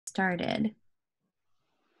started.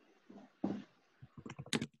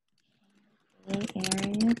 Bay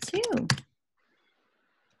Area 2.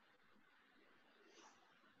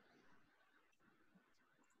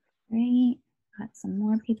 Great, got some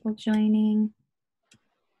more people joining.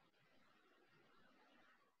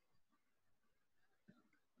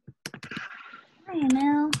 Hi,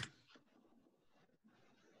 Emil.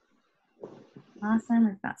 Awesome,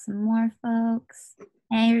 we've got some more folks.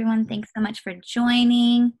 Hey everyone, thanks so much for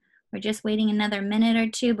joining. We're just waiting another minute or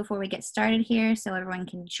two before we get started here so everyone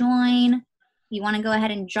can join. You want to go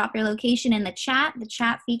ahead and drop your location in the chat. The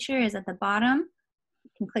chat feature is at the bottom. You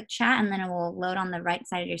can click chat and then it will load on the right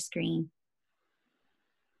side of your screen.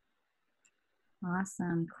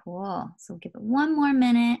 Awesome, cool. So we'll give it one more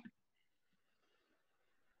minute.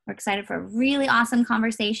 We're excited for a really awesome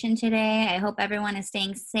conversation today. I hope everyone is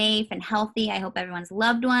staying safe and healthy. I hope everyone's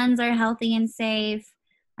loved ones are healthy and safe.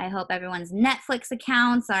 I hope everyone's Netflix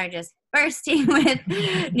accounts are just bursting with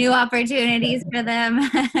new opportunities for them.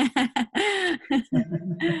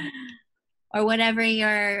 Or whatever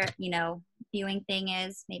your, viewing thing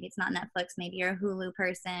is. Maybe it's not Netflix, maybe you're a Hulu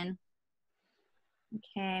person.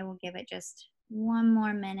 Okay, we'll give it just one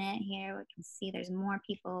more minute here. We can see there's more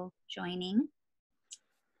people joining.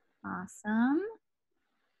 Awesome.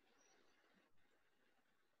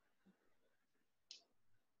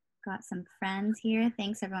 Got some friends here.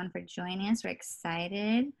 Thanks everyone for joining us. We're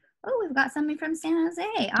excited. Oh, we've got somebody from San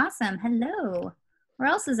Jose. Awesome. Hello. Where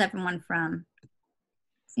else is everyone from?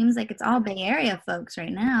 Seems like it's all Bay Area folks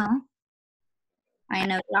right now. I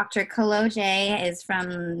know Dr. Kaloje is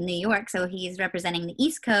from New York, so he's representing the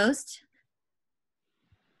East Coast.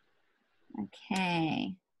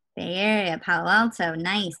 Okay. Bay Area, Palo Alto,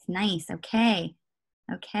 nice, nice, okay,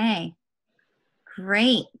 okay,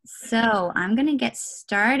 great. So I'm gonna get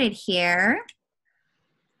started here.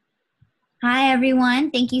 Hi everyone,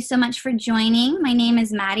 thank you so much for joining. My name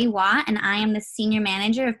is Maddie Watt and I am the Senior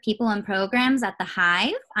Manager of People and Programs at the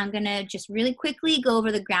Hive. I'm gonna just really quickly go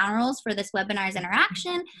over the ground rules for this webinar's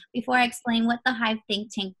interaction before I explain what the Hive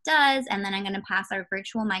Think Tank does, and then I'm gonna pass our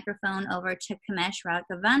virtual microphone over to Kamesh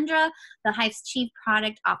Raghavendra, the Hive's Chief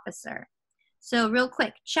Product Officer. So real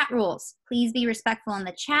quick, chat rules. Please be respectful in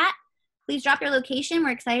the chat. Please drop your location. We're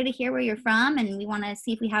excited to hear where you're from and we wanna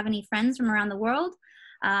see if we have any friends from around the world.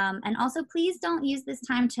 And also, please don't use this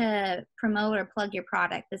time to promote or plug your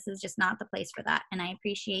product. This is just not the place for that, and I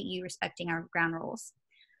appreciate you respecting our ground rules.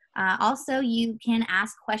 Also, you can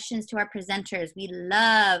ask questions to our presenters. We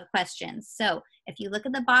love questions. So if you look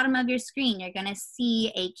at the bottom of your screen, you're going to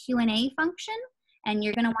see a Q&A function, and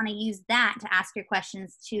you're going to want to use that to ask your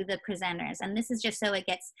questions to the presenters. And this is just so it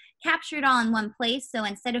gets captured all in one place. So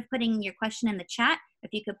instead of putting your question in the chat,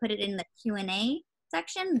 if you could put it in the Q&A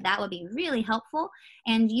section, that would be really helpful.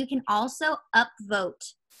 And you can also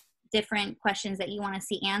upvote different questions that you want to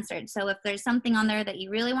see answered. So if there's something on there that you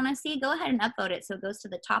really want to see, go ahead and upvote it so it goes to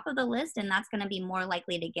the top of the list, and that's going to be more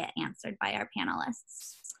likely to get answered by our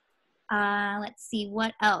panelists. Let's see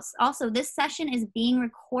what else. Also, this session is being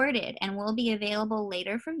recorded and will be available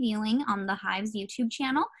later for viewing on the Hive's YouTube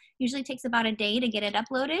channel. Usually takes about a day to get it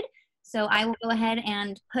uploaded. So I will go ahead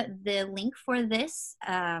and put the link for this,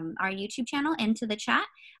 our YouTube channel, into the chat.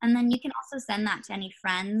 And then you can also send that to any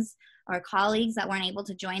friends or colleagues that weren't able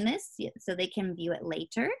to join this so they can view it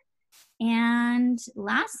later. And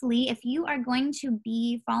lastly, if you are going to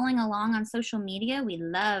be following along on social media, we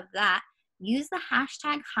love that. Use the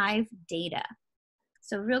hashtag HiveData.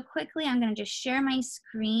 So real quickly, I'm going to just share my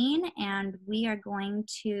screen and we are going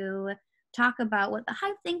to talk about what the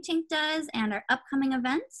Hive Think Tank does and our upcoming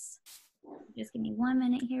events. Just give me 1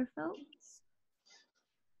 minute here, folks.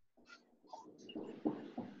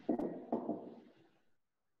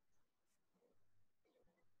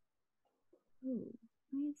 Ooh,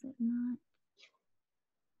 why is it not?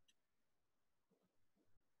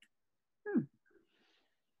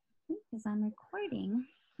 Because I'm recording,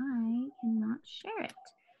 I cannot share it.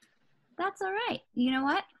 That's all right. You know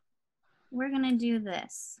what? We're gonna do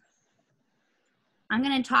this. I'm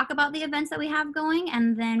going to talk about the events that we have going,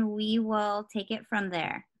 and then we will take it from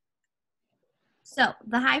there. So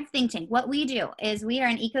the Hive Think Tank, what we do is we are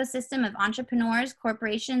an ecosystem of entrepreneurs,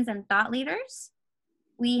 corporations, and thought leaders.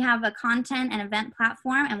 We have a content and event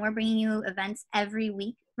platform, and we're bringing you events every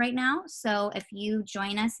week right now. So if you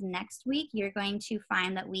join us next week, you're going to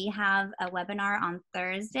find that we have a webinar on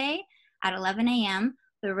Thursday at 11 a.m.,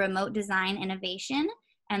 the Remote Design Innovation.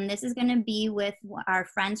 And this is going to be with our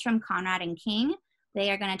friends from Conrad and King. They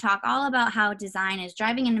are going to talk all about how design is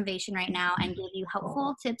driving innovation right now and give you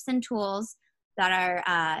helpful tips and tools that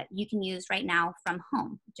are you can use right now from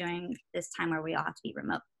home during this time where we all have to be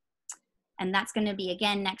remote. And that's going to be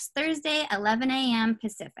again next Thursday, 11 a.m.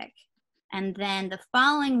 Pacific. And then the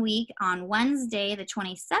following week on Wednesday, the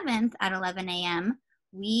 27th at 11 a.m.,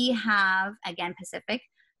 we have, again, Pacific,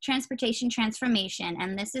 Transportation Transformation.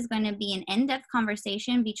 And this is going to be an in-depth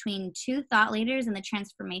conversation between two thought leaders in the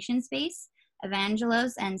transformation space,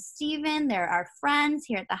 Evangelos and Stephen. They're our friends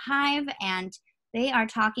here at the Hive, and they are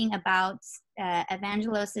talking about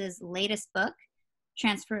Evangelos's latest book,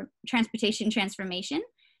 Transportation Transformation.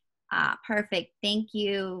 Perfect. Thank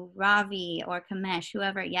you, Ravi or Kamesh,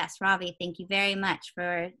 whoever. Yes, Ravi, thank you very much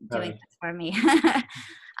for doing this for me.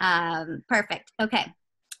 Perfect. Okay.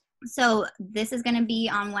 So this is going to be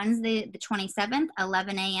on Wednesday, the 27th,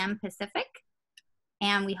 11 a.m. Pacific.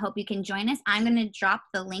 And we hope you can join us. I'm going to drop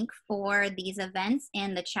the link for these events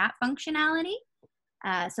in the chat functionality.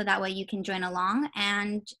 So that way you can join along.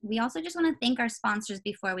 And we also just want to thank our sponsors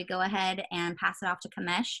before we go ahead and pass it off to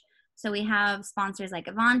Kamesh. So we have sponsors like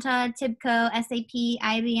Avanta, Tibco, SAP,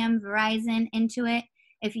 IBM, Verizon, Intuit.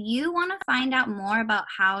 If you want to find out more about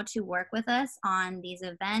how to work with us on these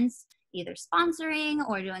events, either sponsoring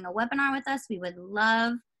or doing a webinar with us, we would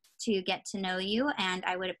love to get to know you. And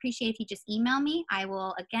I would appreciate if you just email me. I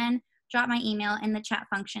will, again, drop my email in the chat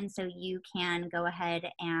function so you can go ahead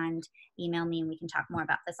and email me and we can talk more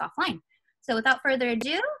about this offline. So without further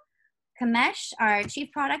ado, Kamesh, our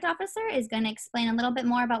Chief Product Officer, is going to explain a little bit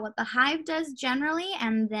more about what the Hive does generally,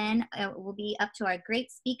 and then it will be up to our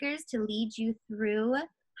great speakers to lead you through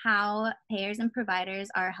how payers and providers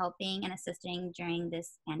are helping and assisting during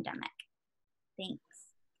this pandemic. Thanks.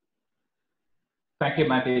 Thank you,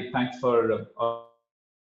 Matty. Thanks for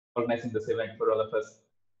organizing this event for all of us.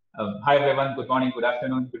 Hi, everyone. Good morning, good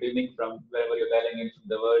afternoon, good evening from wherever you're dialing in from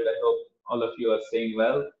the world. I hope all of you are staying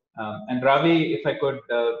well. And Ravi, if I could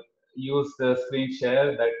use the screen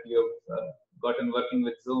share that you've gotten working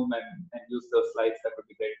with Zoom and use those slides, that would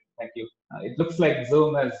be great. Thank you. It looks like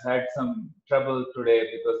Zoom has had some trouble today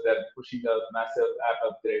because they're pushing a massive app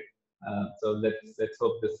upgrade. So let's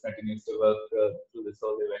hope this continues to work through this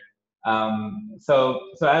whole event. So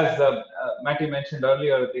as Matty mentioned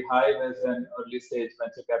earlier, the Hive is an early stage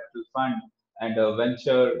venture capital fund and a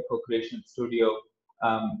venture co-creation studio.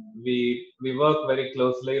 We work very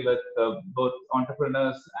closely with both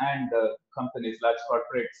entrepreneurs and companies, large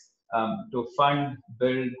corporates, to fund,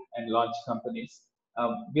 build, and launch companies.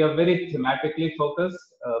 We are very thematically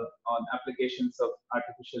focused on applications of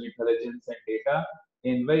artificial intelligence and data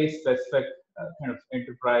in very specific kind of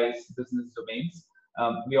enterprise business domains.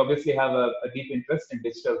 We obviously have a deep interest in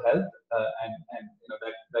digital health, and you know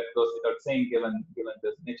that goes without saying, given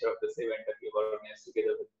the nature of this event that we've organized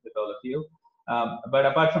together with all of you. But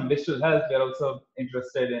apart from digital health, we are also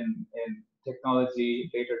interested in technology,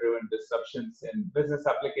 data-driven disruptions in business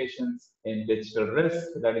applications, in digital risk.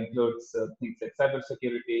 That includes things like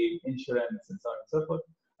cybersecurity, insurance, and so on and so forth.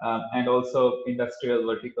 And also industrial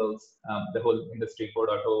verticals, the whole Industry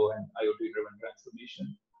 4.0 and IoT-driven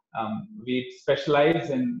transformation. We specialize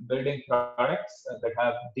in building products that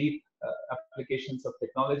have deep applications of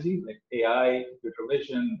technology like AI, computer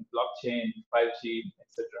vision, blockchain, 5G,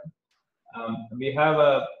 etc. We have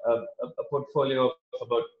a portfolio of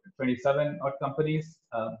about 27 odd companies.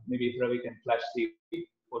 Maybe if Ravi can flash the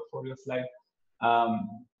portfolio slide.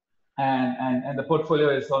 And the portfolio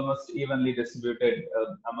is almost evenly distributed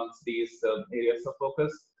amongst these areas of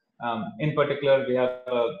focus. In particular, we have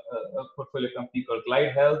a portfolio company called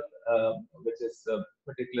Glide Health, which is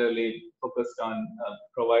particularly focused on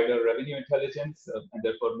provider revenue intelligence and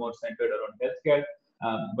therefore more centered around healthcare.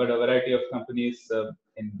 But a variety of companies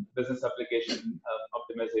in business application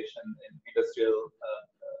optimization, in industrial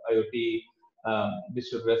IoT,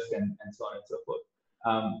 digital risk, and so on and so forth.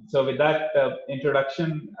 So with that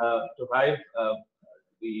introduction to Hive,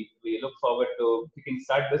 we look forward to kicking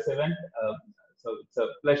start this event. So it's a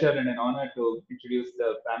pleasure and an honor to introduce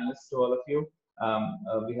the panelists to all of you.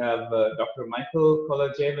 We have Dr. Michael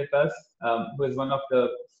Collier with us, who is one of the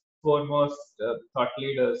foremost thought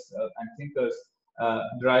leaders and thinkers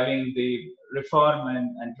driving the reform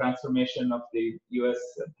and transformation of the US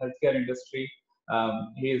healthcare industry.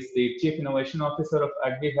 He is the Chief Innovation Officer of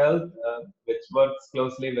Agri Health, which works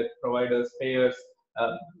closely with providers, payers,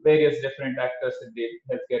 various different actors in the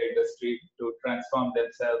healthcare industry to transform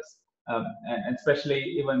themselves, and especially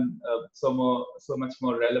even so much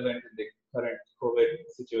more relevant in the current COVID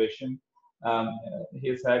situation. He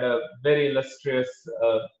has had a very illustrious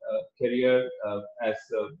career as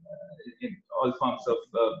in all forms of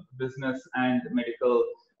business and medical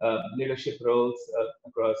leadership roles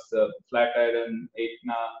across Flatiron,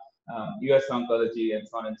 Aetna, US Oncology, and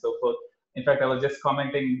so on and so forth. In fact, I was just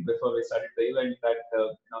commenting before we started the event that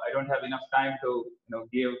I don't have enough time to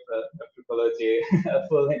give Dr. Koloje a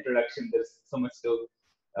full introduction. There's so much to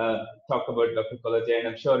talk about Dr. Koloje, and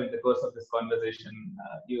I'm sure in the course of this conversation,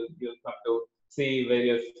 you'll come to see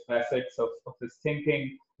various facets of his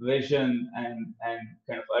thinking, vision, and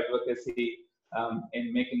kind of advocacy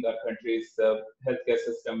in making our country's healthcare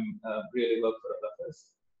system really work for all of us.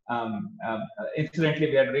 Incidentally,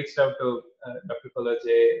 we had reached out to Dr.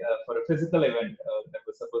 Koloje for a physical event that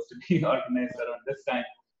was supposed to be organized around this time,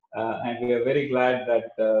 and we are very glad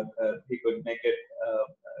that he could make it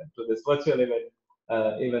to this virtual event,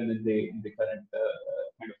 even in the current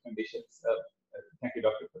kind of conditions. Thank you,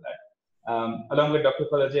 Doctor, for that. Along with Dr.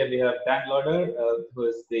 Koloje, we have Dan Lauder, who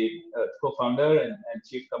is the co-founder and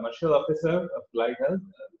chief commercial officer of Glide Health,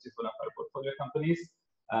 which is one of our portfolio companies.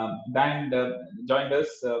 Dan joined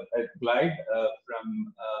us at Glide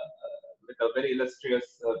with a very illustrious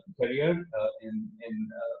career in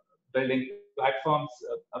building platforms,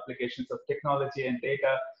 applications of technology and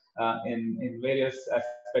data in various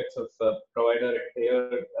aspects of provider and payer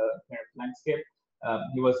kind of landscape.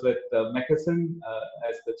 He was with McKesson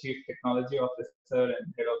as the chief technology officer and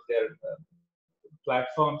head of their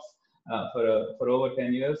platforms for over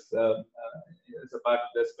 10 years as a part of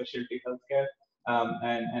the specialty healthcare.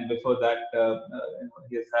 And before that,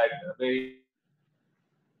 he has had a very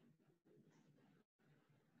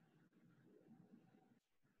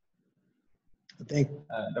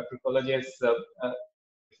Dr. Koloje's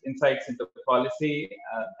insights into policy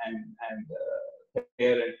and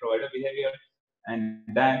payer and provider behavior, and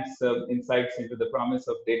Dan's insights into the promise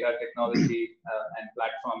of data technology and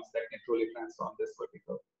platforms that can truly transform this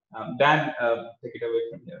vertical. Dan, take it away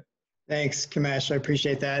from here. Thanks, Kamesh. I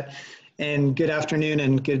appreciate that. And good afternoon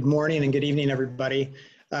and good morning and good evening, everybody.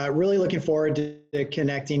 Really looking forward to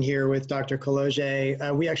connecting here with Dr.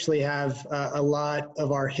 Koloje. We actually have a lot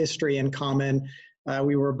of our history in common.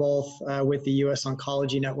 We were both with the U.S.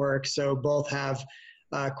 Oncology Network, so both have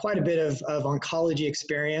quite a bit of oncology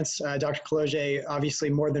experience. Dr. Koloje, obviously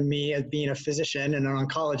more than me, as being a physician and an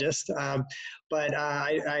oncologist, but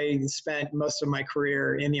I spent most of my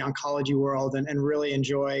career in the oncology world and really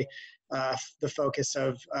enjoy the focus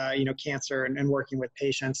of cancer and working with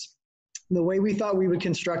patients. The way we thought we would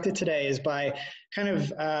construct it today is by kind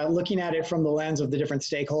of looking at it from the lens of the different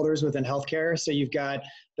stakeholders within healthcare. So you've got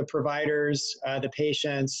the providers, the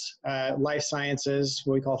patients, life sciences,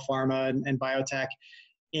 what we call pharma and biotech,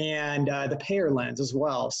 and the payer lens as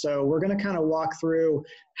well. So we're going to kind of walk through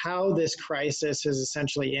how this crisis has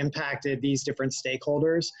essentially impacted these different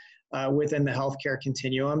stakeholders within the healthcare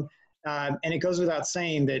continuum. And it goes without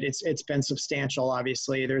saying that it's been substantial,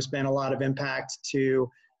 obviously. There's been a lot of impact to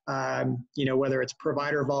whether it's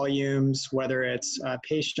provider volumes, whether it's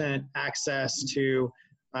patient access to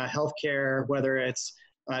healthcare, whether it's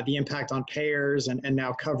the impact on payers and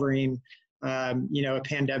now covering, a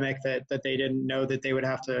pandemic that they didn't know that they would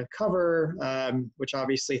have to cover, which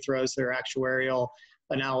obviously throws their actuarial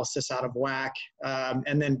analysis out of whack.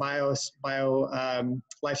 And then life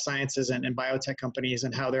sciences and biotech companies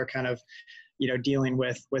and how they're kind of, dealing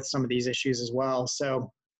with some of these issues as well.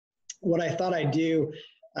 So what I thought I'd do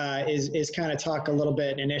is kind of talk a little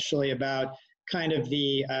bit initially about kind of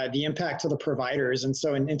the impact to the providers. And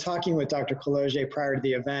so in talking with Dr. Koloje prior to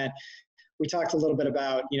the event, we talked a little bit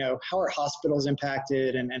about, how are hospitals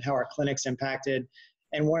impacted and how are clinics impacted.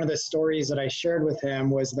 And one of the stories that I shared with him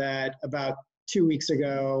was that about 2 weeks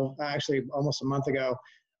ago, actually almost a month ago,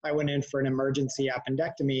 I went in for an emergency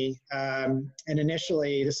appendectomy. And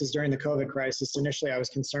initially, this is during the COVID crisis, initially I was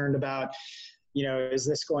concerned about, is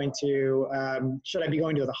this going to, should I be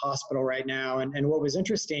going to the hospital right now? And what was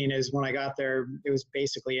interesting is when I got there, it was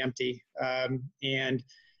basically empty. And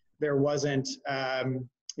there wasn't,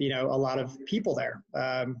 a lot of people there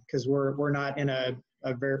because we're not in a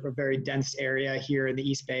very dense area here in the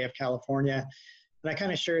East Bay of California. And I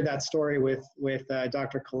kind of shared that story with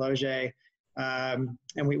Dr. Koloje. And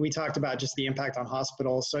we talked about just the impact on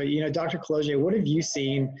hospitals. So, Dr. Koloje, what have you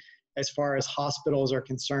seen as far as hospitals are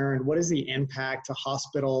concerned? What is the impact to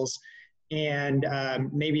hospitals and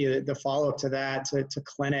maybe the follow-up to that to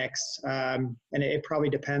clinics? And it probably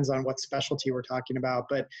depends on what specialty we're talking about,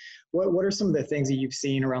 but what are some of the things that you've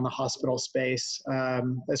seen around the hospital space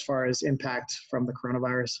as far as impact from the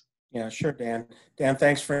coronavirus? Yeah, sure, Dan. Dan,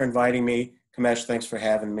 thanks for inviting me. Kamesh, thanks for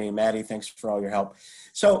having me. Maddie, thanks for all your help.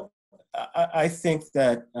 So I think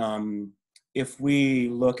that if we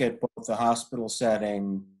look at both the hospital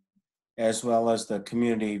setting as well as the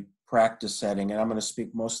community practice setting, and I'm going to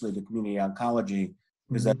speak mostly to community oncology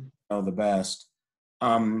because I know the best,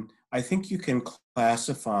 I think you can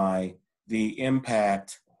classify the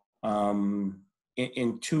impact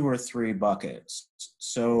in 2 or 3 buckets.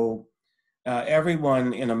 So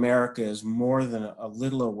everyone in America is more than a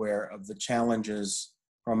little aware of the challenges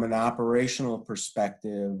from an operational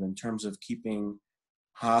perspective in terms of keeping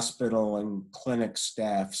hospital and clinic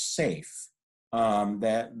staff safe.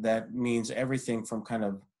 That means everything from kind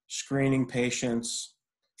of screening patients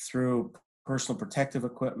through personal protective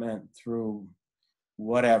equipment, through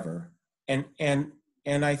whatever. And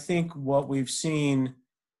I think what we've seen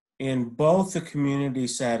in both the community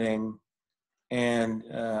setting and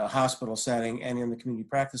hospital setting and in the community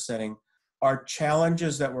practice setting are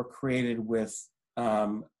challenges that were created with,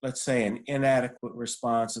 let's say, an inadequate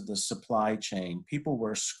response of the supply chain. People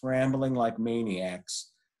were scrambling like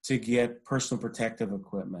maniacs to get personal protective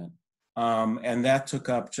equipment. And that took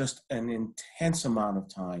up just an intense amount of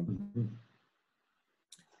time. Mm-hmm.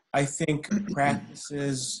 I think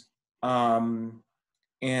practices and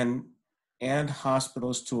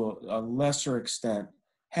hospitals to a lesser extent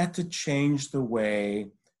had to change the way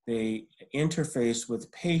they interface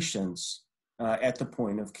with patients at the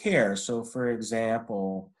point of care. So for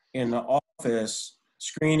example, in the office,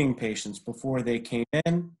 screening patients before they came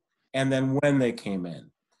in and then when they came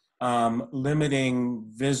in, limiting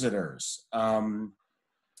visitors.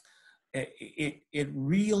 It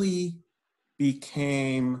really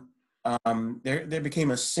became, there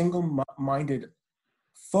became a single-minded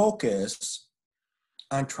focus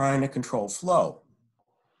on trying to control flow.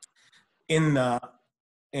 In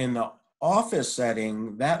the office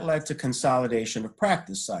setting, that led to consolidation of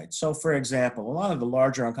practice sites. So for example, a lot of the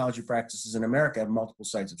larger oncology practices in America have multiple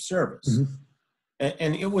sites of service. Mm-hmm.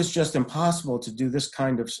 And it was just impossible to do this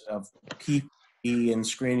kind of PPE and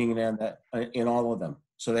screening and that in all of them.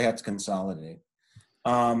 So they had to consolidate.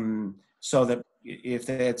 So that if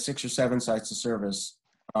they had 6 or 7 sites of service,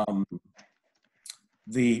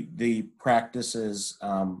 the practices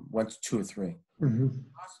went to 2 or 3. Mm-hmm.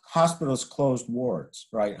 Hospitals closed wards,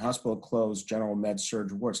 right? Hospital closed general med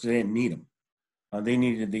surg wards because they didn't need them. They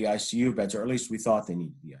needed the ICU beds, or at least we thought they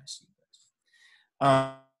needed the ICU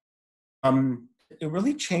beds. It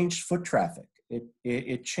really changed foot traffic.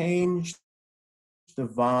 It changed the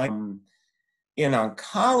vibe. In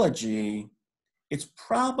oncology, it's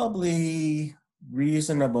probably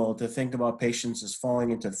reasonable to think about patients as falling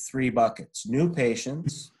into 3 buckets: new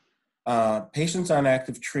patients, patients on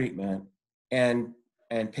active treatment, and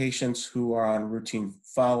patients who are on routine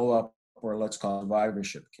follow-up, or let's call it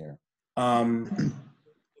survivorship care.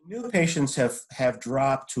 New patients have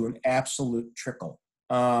dropped to an absolute trickle.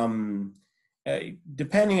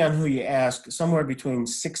 Depending on who you ask, somewhere between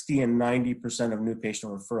 60 and 90% of new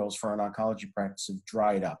patient referrals for an oncology practice have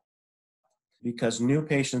dried up, because new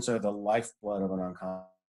patients are the lifeblood of an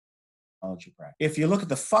oncology practice. If you look at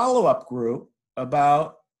the follow-up group,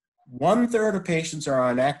 about 1/3 of patients are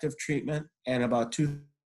on active treatment and about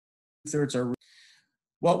 2/3 are.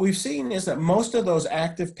 What we've seen is that most of those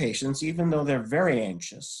active patients, even though they're very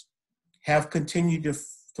anxious, have continued to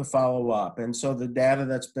follow up. And so the data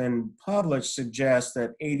that's been published suggests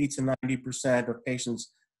that 80 to 90% of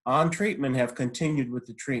patients on treatment have continued with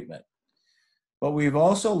the treatment. But we've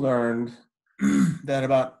also learned that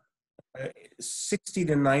about 60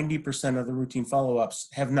 to 90% of the routine follow-ups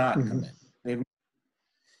have not come in.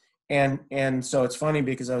 And so it's funny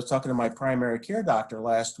because I was talking to my primary care doctor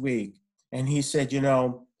last week, and he said, you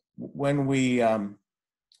know, when we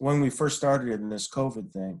first started in this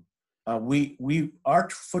COVID thing, our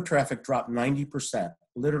foot traffic dropped 90%,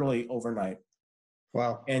 literally overnight.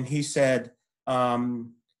 Wow. And he said,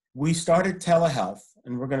 we started telehealth,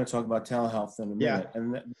 and we're going to talk about telehealth in a minute,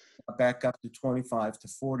 and then back up to 25 to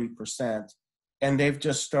 40%. And they've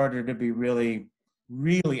just started to be really,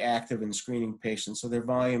 really active in screening patients. So their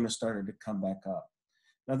volume has started to come back up.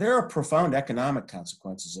 Now, there are profound economic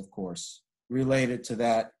consequences, of course, related to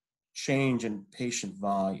that change in patient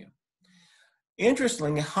volume.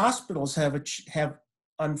 Interestingly, hospitals have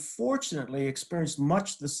unfortunately experienced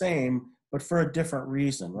much the same, but for a different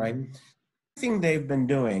reason, right? Mm-hmm. Everything they've been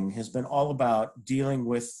doing has been all about dealing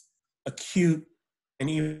with acute and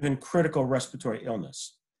even critical respiratory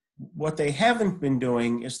illness. What they haven't been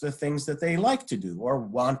doing is the things that they like to do or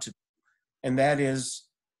want to do, and that is,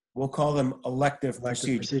 we'll call them elective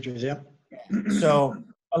procedures. Yeah. So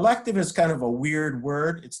elective is kind of a weird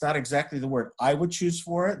word. It's not exactly the word I would choose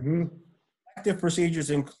for it. Mm-hmm. Elective procedures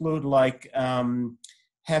include like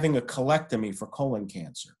having a colectomy for colon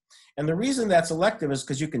cancer. And the reason that's elective is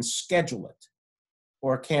because you can schedule it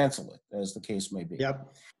or cancel it, as the case may be.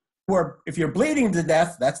 Yep. Or if you're bleeding to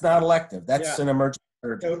death, that's not elective. That's an emergency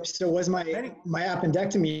surgery. So was my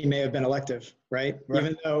appendectomy may have been elective, right?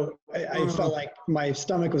 Even though I felt like my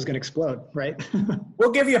stomach was going to explode, right?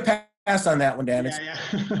 We'll give you a pass on that one, Dan.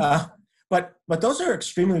 Yeah. but those are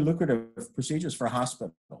extremely lucrative procedures for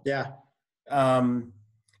hospitals. Yeah. And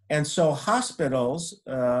so hospitals,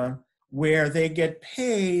 where they get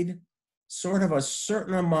paid sort of a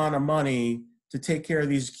certain amount of money to take care of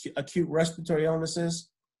these acute respiratory illnesses,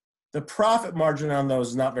 the profit margin on those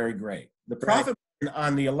is not very great. The profit margin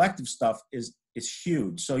on the elective stuff is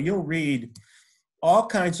huge. So you'll read all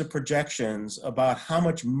kinds of projections about how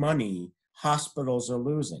much money hospitals are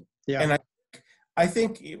losing. Yeah. And I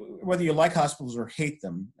think whether you like hospitals or hate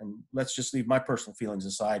them, and let's just leave my personal feelings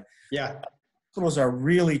aside, Yeah. hospitals are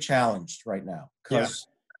really challenged right now because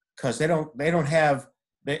they don't have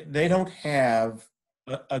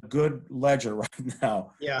a good ledger right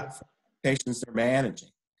now. Yeah. For patients they're managing.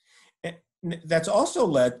 And that's also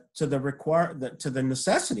led to the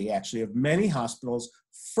necessity actually of many hospitals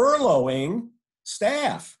furloughing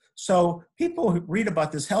staff. So people read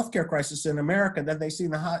about this healthcare crisis in America, then they see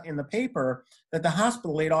in the paper that the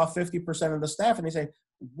hospital laid off 50% of the staff, and they say,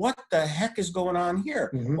 "What the heck is going on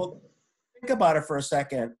here?" Mm-hmm. Well, think about it for a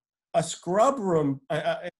second. A scrub room,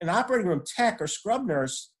 an operating room tech or scrub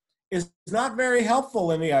nurse is not very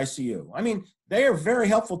helpful in the ICU. I mean, they are very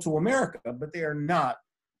helpful to America, but they are not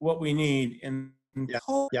what we need in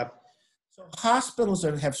COVID. Yep. So hospitals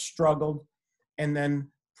have struggled, and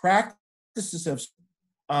then practices have.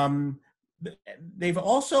 They've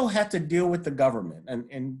also had to deal with the government,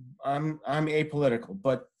 and I'm apolitical,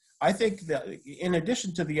 but I think that in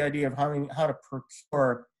addition to the idea of how to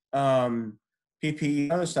procure PPE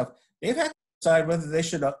and other stuff, they've had to decide whether they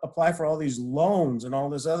should apply for all these loans and all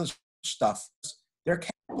this other stuff. Their cash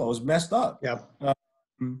flow is messed up. Yeah.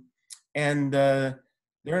 And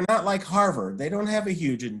they're not like Harvard. They don't have a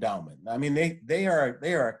huge endowment. I mean, they are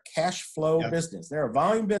a cash flow business. They're a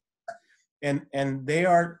volume business. And they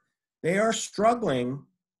are struggling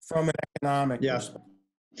from an economic perspective.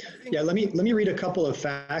 Yeah, let me read a couple of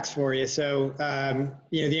facts for you. So,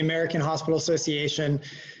 the American Hospital Association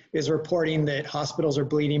is reporting that hospitals are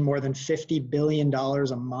bleeding more than $50 billion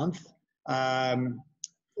a month.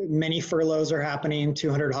 Many furloughs are happening.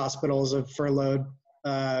 200 hospitals have furloughed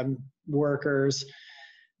workers.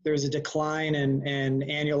 There's a decline in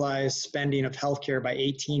annualized spending of healthcare by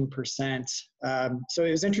 18%. So it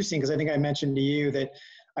was interesting because I think I mentioned to you that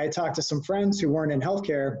I talked to some friends who weren't in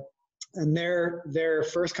healthcare, and their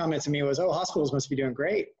first comment to me was, "Oh, hospitals must be doing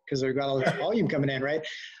great because they've got all this volume coming in, right?"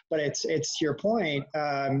 But it's to your point.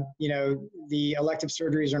 The elective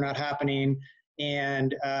surgeries are not happening,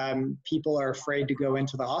 and people are afraid to go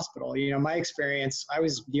into the hospital. My experience, I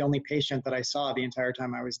was the only patient that I saw the entire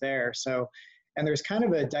time I was there. So. And there's kind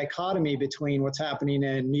of a dichotomy between what's happening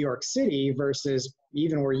in New York City versus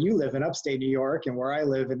even where you live in upstate New York and where I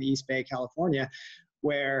live in the East Bay, California,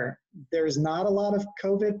 where there's not a lot of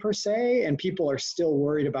COVID per se, and people are still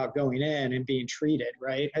worried about going in and being treated,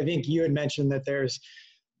 right? I think you had mentioned that there's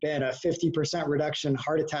been a 50% reduction in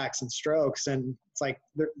heart attacks and strokes, and it's like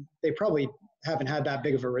they probably haven't had that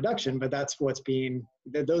big of a reduction, but that's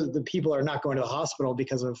the people are not going to the hospital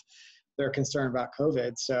because of their concern about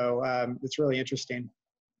COVID. So it's really interesting.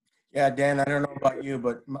 Yeah, Dan, I don't know about you,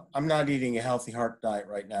 but I'm not eating a healthy heart diet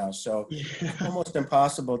right now. So it's almost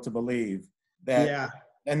impossible to believe that,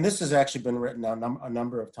 and this has actually been written a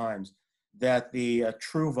number of times, that the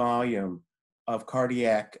true volume of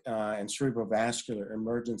cardiac and cerebrovascular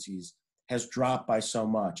emergencies has dropped by so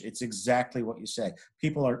much. It's exactly what you say.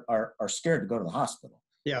 People are scared to go to the hospital.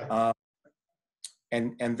 Yeah.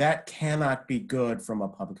 And that cannot be good from a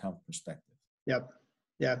public health perspective. Yep.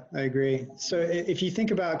 Yeah, I agree. So if you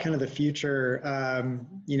think about kind of the future,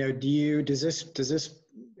 does this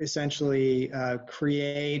essentially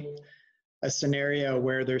create a scenario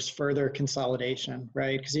where there's further consolidation,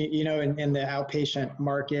 right? Because, in the outpatient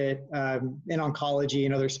market, in oncology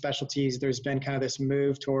and other specialties, there's been kind of this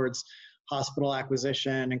move towards hospital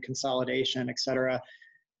acquisition and consolidation, et cetera.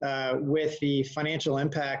 With the financial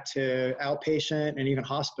impact to outpatient and even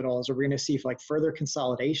hospitals, are we going to see further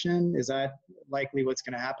consolidation? Is that likely what's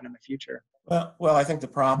going to happen in the future? Well, I think the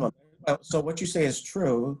problem. So what you say is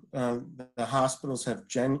true. The hospitals have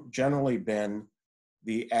generally been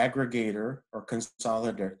the aggregator or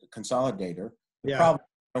consolidator. The problem is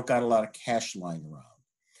they don't got a lot of cash lying around.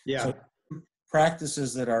 Yeah. So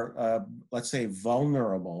practices that are, let's say,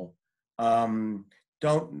 vulnerable.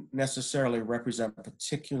 Don't necessarily represent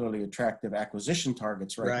particularly attractive acquisition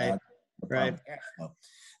targets right now. Right.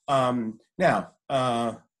 Now,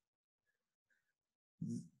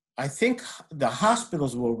 I think the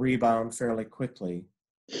hospitals will rebound fairly quickly.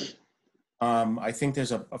 I think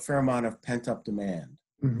there's a fair amount of pent-up demand.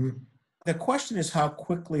 Mm-hmm. The question is how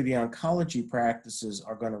quickly the oncology practices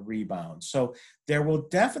are going to rebound. So there will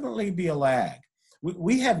definitely be a lag.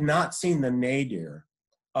 we have not seen the nadir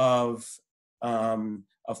of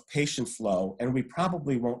patient flow, and we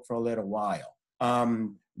probably won't for a little while.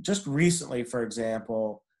 Just recently, for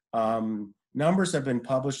example, numbers have been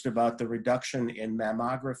published about the reduction in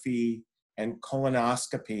mammography and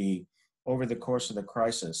colonoscopy over the course of the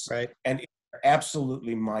crisis. Right. And it's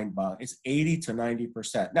absolutely mind-boggling. It's 80 to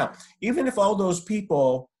 90%. Now, even if all those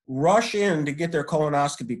people rush in to get their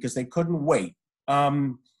colonoscopy because they couldn't wait,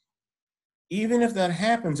 even if that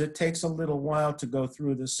happens, it takes a little while to go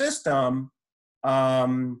through the system.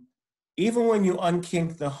 Even when you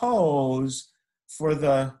unkink the hose, for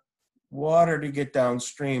the water to get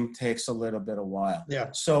downstream takes a little bit of while. Yeah.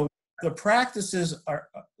 So the practices are,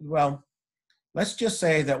 well, let's just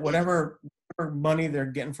say that whatever money they're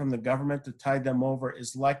getting from the government to tide them over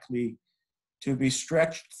is likely to be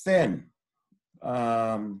stretched thin.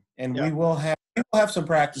 And we will have some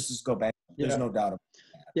practices go back. There's no doubt about that.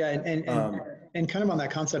 Yeah, and kind of on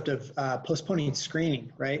that concept of postponing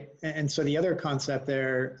screening, right? And so the other concept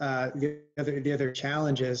there, the other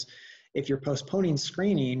challenge is, if you're postponing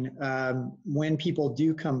screening, when people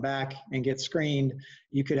do come back and get screened,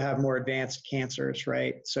 you could have more advanced cancers,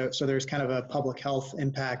 right? So there's kind of a public health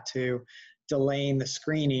impact to delaying the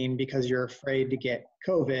screening because you're afraid to get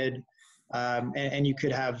COVID, and you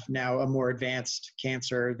could have now a more advanced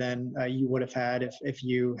cancer than you would have had if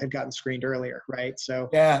you had gotten screened earlier, right? So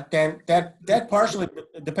yeah, Dan, that partially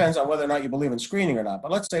depends on whether or not you believe in screening or not.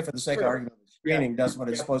 But let's say, for the sake of argument, screening does what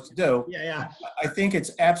it's supposed to do. Yeah. I think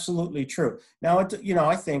it's absolutely true. Now,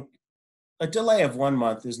 I think a delay of 1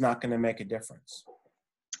 month is not going to make a difference.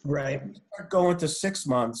 Right. If we start going to 6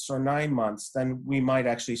 months or 9 months, then we might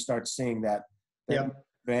actually start seeing that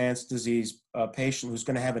advanced disease patient who's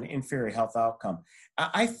going to have an inferior health outcome.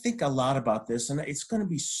 I think a lot about this, and it's going to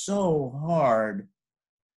be so hard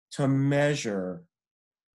to measure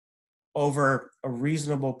over a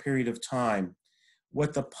reasonable period of time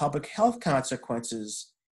what the public health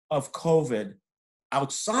consequences of COVID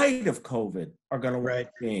outside of COVID are going to end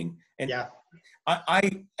up being. And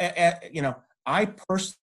I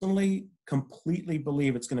personally completely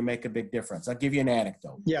believe it's going to make a big difference. I'll give you an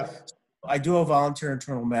anecdote. Yeah. I do a volunteer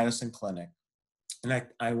internal medicine clinic, and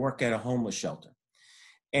I work at a homeless shelter.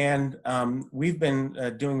 And we've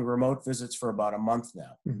been doing remote visits for about a month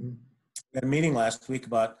now. Mm-hmm. We had a meeting last week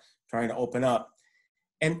about trying to open up.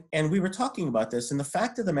 And we were talking about this, and the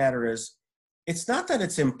fact of the matter is, it's not that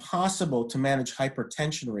it's impossible to manage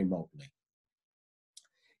hypertension remotely.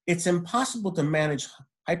 It's impossible to manage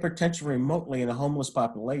hypertension remotely in a homeless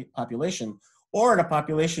population, or in a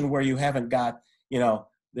population where you haven't got,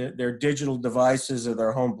 their digital devices or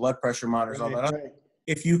their home blood pressure monitors, all that. Right.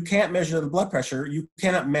 If you can't measure the blood pressure, you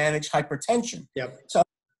cannot manage hypertension. Yep. So,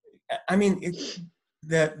 I mean,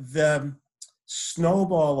 the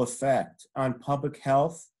snowball effect on public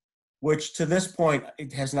health, which to this point,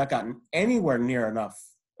 it has not gotten anywhere near enough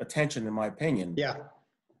attention, in my opinion. Yeah.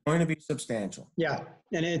 Going to be substantial. Yeah.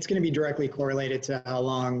 And it's going to be directly correlated to how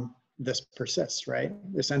long this persists, right?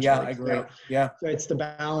 Essentially. Yeah, I agree. Yeah. So it's the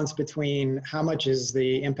balance between how much is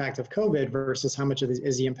the impact of COVID versus how much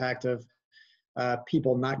is the impact of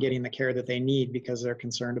people not getting the care that they need because they're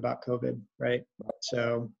concerned about COVID, right?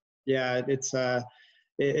 So yeah,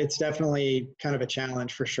 it's definitely kind of a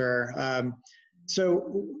challenge for sure.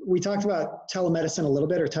 So we talked about telemedicine a little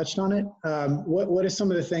bit, or touched on it. What are some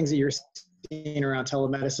of the things that you're seeing around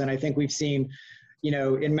telemedicine? I think we've seen,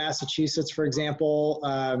 in Massachusetts, for example,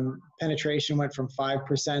 penetration went from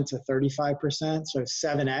 5% to 35%, so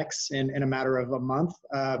 7x in a matter of a month.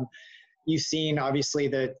 You've seen, obviously,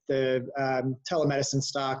 that the telemedicine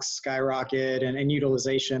stocks skyrocket, and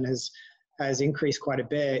utilization has increased quite a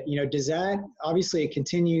bit. Does that, obviously it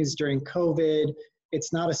continues during COVID.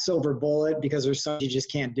 It's not a silver bullet because there's something you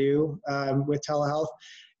just can't do with telehealth.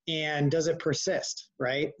 And does it persist,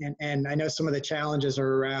 right? And I know some of the challenges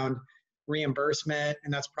are around reimbursement,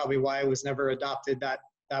 and that's probably why it was never adopted that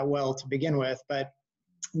well to begin with. But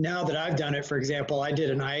now that I've done it, for example, I did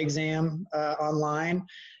an eye exam online,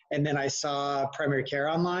 and then I saw primary care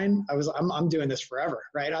online. I'm doing this forever,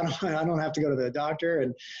 right? I don't have to go to the doctor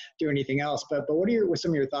and do anything else. But what are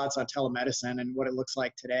some of your thoughts on telemedicine and what it looks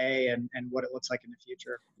like today and what it looks like in the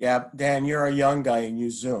future? Yeah, Dan, you're a young guy and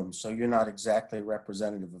use Zoom, so you're not exactly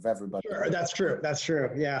representative of everybody. Sure, that's true.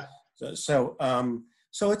 Yeah.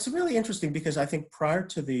 So it's really interesting because I think prior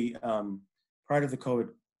to the COVID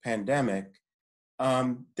pandemic,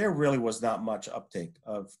 there really was not much uptake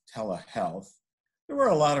of telehealth. There were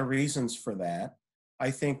a lot of reasons for that.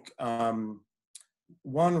 I think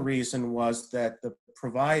one reason was that the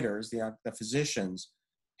providers, the physicians,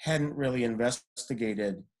 hadn't really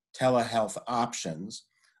investigated telehealth options.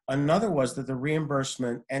 Another was that the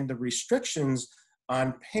reimbursement and the restrictions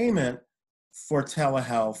on payment for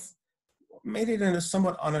telehealth made it a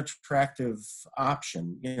somewhat unattractive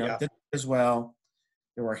option. Yeah. As well,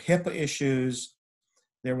 there were HIPAA issues.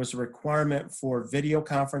 There was a requirement for video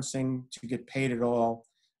conferencing to get paid at all.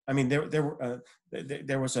 I mean,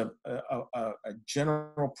 there was a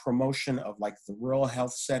general promotion of like the rural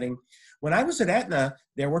health setting. When I was at Aetna,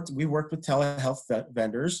 we worked with telehealth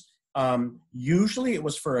vendors. Usually it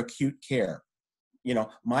was for acute care.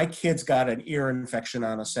 My kids got an ear infection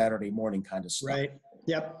on a Saturday morning kind of stuff. Right.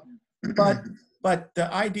 Yep. But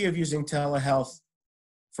the idea of using telehealth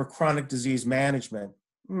for chronic disease management,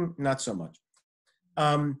 not so much.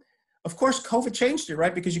 Of course, COVID changed it,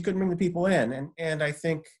 right? Because you couldn't bring the people in. And I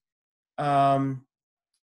think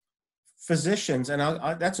physicians, and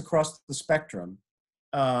that's across the spectrum,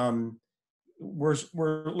 were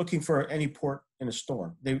looking for any port in a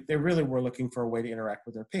storm. They really were looking for a way to interact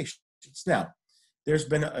with their patients. Now, there's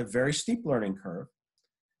been a very steep learning curve.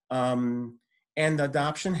 And the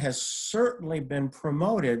adoption has certainly been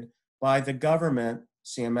promoted by the government,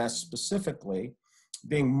 CMS specifically,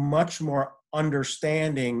 being much more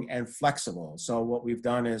understanding and flexible. So what we've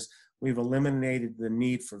done is we've eliminated the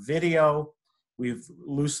need for video. We've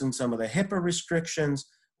loosened some of the HIPAA restrictions.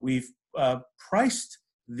 We've priced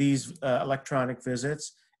these electronic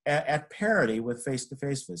visits at parity with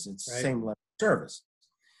face-to-face visits, right. Same level of service.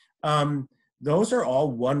 Those are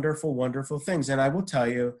all wonderful, wonderful things. And I will tell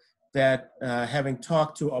you that having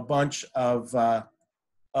talked to a bunch of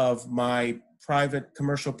my private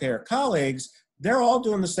commercial payer colleagues, they're all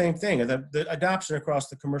doing the same thing. The adoption across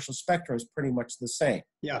the commercial spectrum is pretty much the same.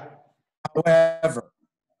 Yeah. However,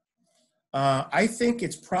 I think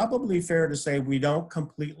it's probably fair to say we don't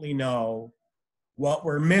completely know what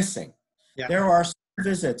we're missing. Yeah. There are some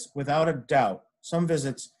visits, without a doubt, some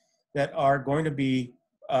visits that are going to be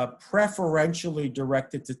preferentially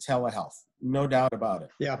directed to telehealth. No doubt about it.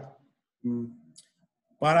 Yeah.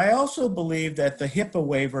 But I also believe that the HIPAA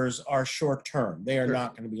waivers are short-term. They are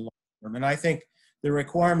not going to be long-term. And I think the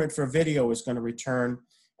requirement for video is going to return.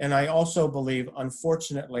 And I also believe,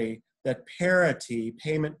 unfortunately, that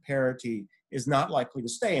payment parity is not likely to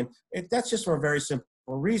stay. And that's just for a very simple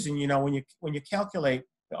reason. When you calculate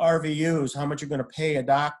the RVUs, how much you're going to pay a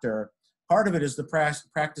doctor, part of it is the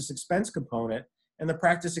practice expense component. And the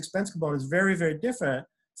practice expense component is very, very different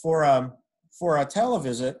for a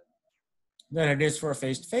televisit than it is for a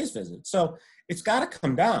face-to-face visit. So it's got to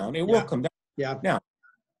come down. It will come down. Yeah. Now,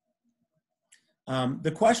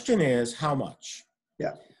 the question is how much?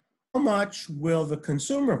 Yeah. How much will the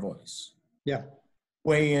consumer voice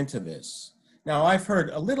weigh into this? Now, I've heard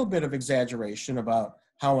a little bit of exaggeration about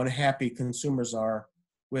how unhappy consumers are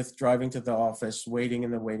with driving to the office, waiting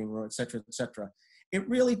in the waiting room, et cetera, et cetera. It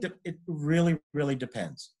really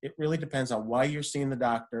depends. It really depends on why you're seeing the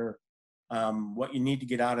doctor, what you need to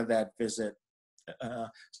get out of that visit.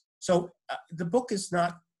 So the book is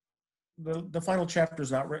not, the final chapter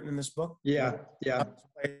is not written in this book. Yeah.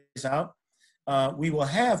 Plays out. We will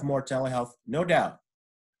have more telehealth, no doubt,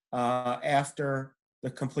 after the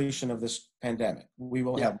completion of this pandemic. We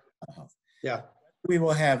will have more telehealth. Yeah. We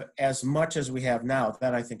will have as much as we have now.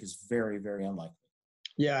 That I think is very, very unlikely.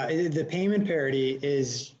 Yeah, the payment parity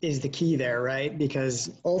is the key there, right?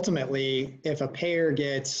 Because ultimately, if a payer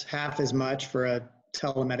gets half as much for a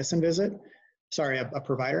telemedicine visit, a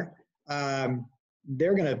provider,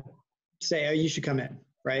 they're going to say, oh, you should come in,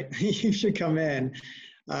 right? You should come in.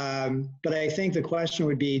 But I think the question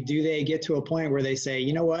would be, do they get to a point where they say,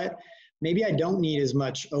 you know what, maybe I don't need as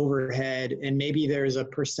much overhead, and maybe there's a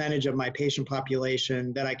percentage of my patient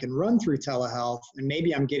population that I can run through telehealth, and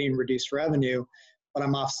maybe I'm getting reduced revenue, but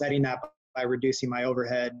I'm offsetting that by reducing my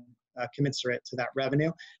overhead commensurate to that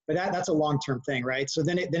revenue. But that's a long-term thing, right? So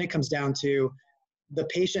then it comes down to the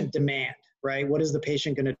patient demand, right? What is the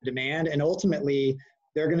patient going to demand? And ultimately,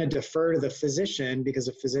 they're going to defer to the physician, because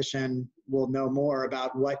the physician will know more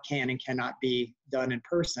about what can and cannot be done in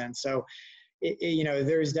person. So,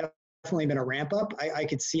 there's definitely been a ramp up. I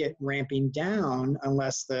could see it ramping down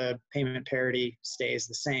unless the payment parity stays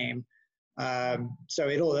the same. So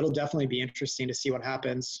it'll definitely be interesting to see what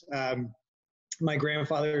happens. My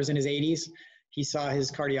grandfather is in his 80s. He saw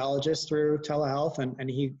his cardiologist through telehealth, and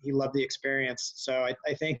he loved the experience. So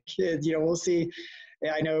I think, we'll see.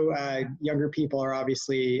 I know younger people are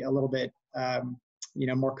obviously a little bit,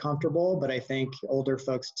 more comfortable, but I think older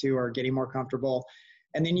folks too are getting more comfortable.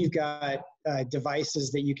 And then you've got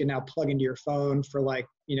devices that you can now plug into your phone for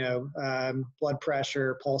blood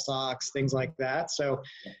pressure, pulse ox, things like that. So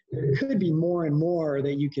there could be more and more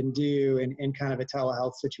that you can do in kind of a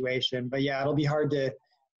telehealth situation. But yeah, it'll be hard to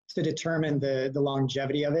to determine the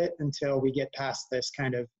longevity of it until we get past this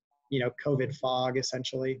kind of, COVID fog,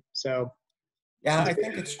 essentially. So. Yeah, I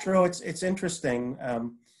think it's true. It's interesting.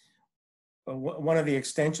 One of the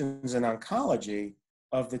extensions in oncology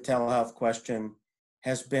of the telehealth question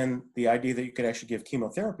has been the idea that you could actually give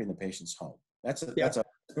chemotherapy in the patient's home. That's a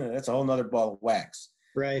whole nother ball of wax.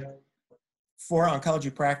 Right. For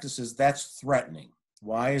oncology practices, that's threatening.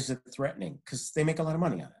 Why is it threatening? Because they make a lot of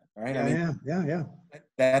money on it, right? Yeah.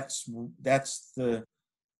 That's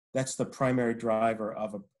the primary driver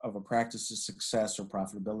of a practice's success or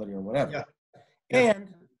profitability or whatever. Yeah.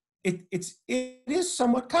 And it is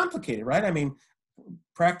somewhat complicated, right? I mean,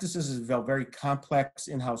 practices develop very complex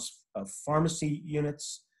in-house pharmacy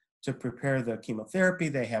units to prepare the chemotherapy.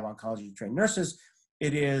 They have oncology trained nurses.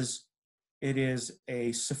 It is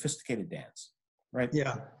a sophisticated dance, right?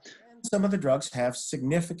 Yeah. And some of the drugs have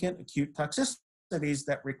significant acute toxicities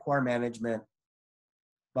that require management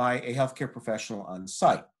by a healthcare professional on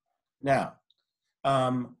site. Now,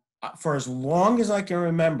 for as long as I can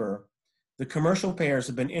remember, the commercial payers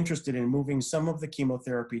have been interested in moving some of the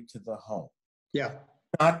chemotherapy to the home. Yeah.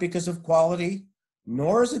 Not because of quality,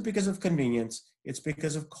 nor is it because of convenience, it's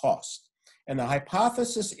because of cost. And the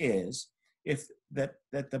hypothesis is that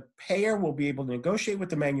the payer will be able to negotiate with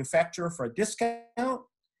the manufacturer for a discount.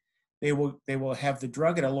 They will have the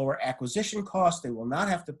drug at a lower acquisition cost. They will not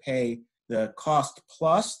have to pay the cost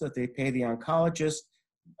plus that they pay the oncologist.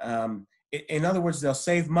 In other words, they'll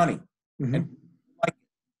save money. Mm-hmm.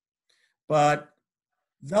 But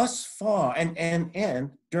thus far,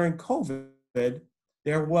 and during COVID,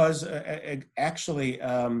 there was actually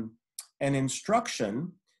an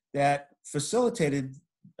instruction that facilitated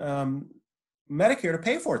Medicare to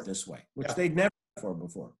pay for it this way, which they'd never paid for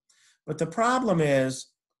before. But the problem is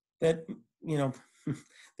that,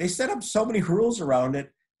 they set up so many rules around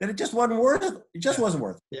it that it just wasn't worth it. It just wasn't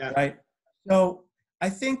worth it, right? So I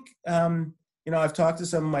think, I've talked to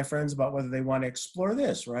some of my friends about whether they want to explore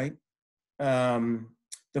this, right?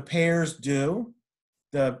 The payers do,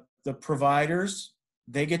 the providers,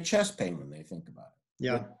 they get chest pain when they think about it.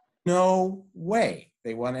 Yeah. But no way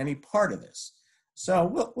they want any part of this.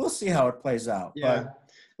 So we'll see how it plays out. Yeah, but,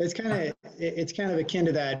 it's kind of akin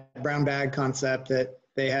to that brown bag concept that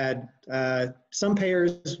they had. Some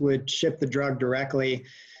payers would ship the drug directly,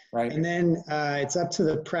 right? And then it's up to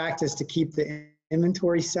the practice to keep the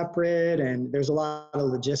inventory separate, and there's a lot of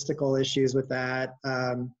logistical issues with that.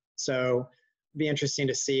 So it'd be interesting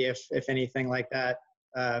to see if anything like that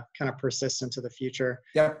kind of persists into the future.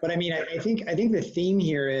 Yeah. But I mean, I think the theme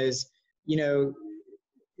here is,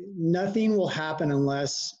 nothing will happen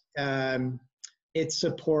unless it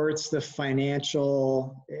supports the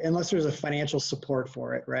financial, unless there's a financial support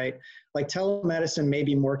for it, right? Like telemedicine may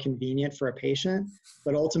be more convenient for a patient,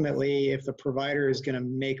 but ultimately if the provider is going to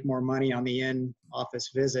make more money on the in-office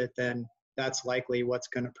visit, then that's likely what's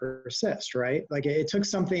going to persist, right? Like it took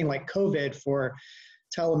something like COVID for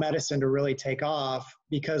telemedicine to really take off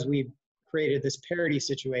because we created this parity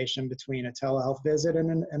situation between a telehealth visit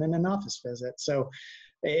and an in-office visit. So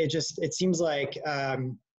it seems like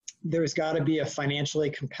there's got to be a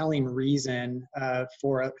financially compelling reason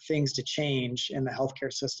for things to change in the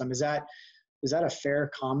healthcare system. Is that a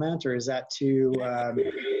fair comment, or is that too,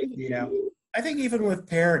 I think even with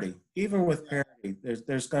parity,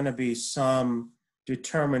 there's going to be some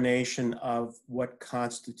determination of what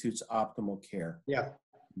constitutes optimal care. Yeah.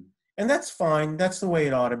 And that's fine. That's the way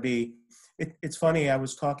it ought to be. It's funny. I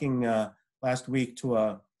was talking last week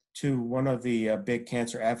to one of the big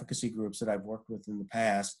cancer advocacy groups that I've worked with in the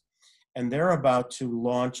past, and they're about to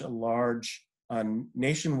launch a large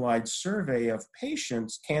nationwide survey of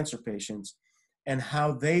patients, cancer patients, and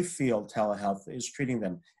how they feel telehealth is treating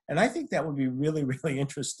them. And I think that would be really, really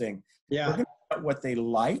interesting. Yeah. We're going to find out what they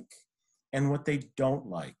like and what they don't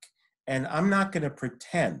like. And I'm not going to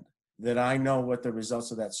pretend that I know what the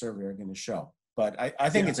results of that survey are going to show. But I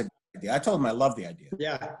think it's a good idea. I told them I love the idea.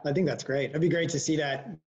 Yeah, I think that's great. It'd be great to see that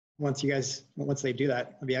once they do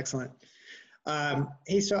that. It'd be excellent.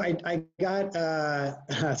 Hey, so I got,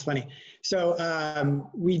 that's funny. So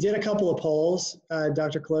we did a couple of polls,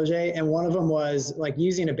 Dr. Kaloje, and one of them was like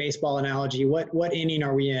using a baseball analogy, what inning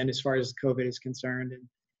are we in as far as COVID is concerned? And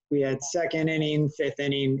we had second inning, fifth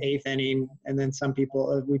inning, eighth inning, and then some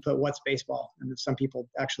people, we put what's baseball, and some people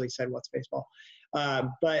actually said what's baseball.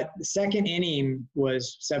 But the second inning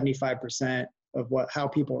was 75% of how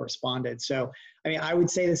people responded. So, I mean, I would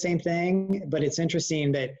say the same thing, but it's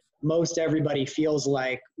interesting that most everybody feels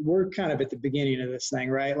like we're kind of at the beginning of this thing,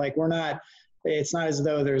 right? Like we're not it's not as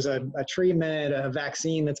though there's a treatment, a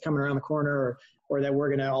vaccine that's coming around the corner, or that we're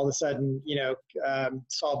going to all of a sudden,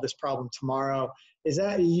 solve this problem tomorrow. Is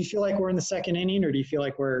that, do you feel like we're in the second inning, or do you feel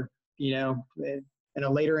like we're, in a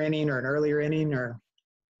later inning or an earlier inning, or?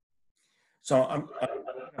 So I'm going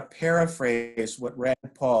to paraphrase what Rand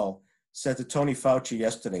Paul said to Tony Fauci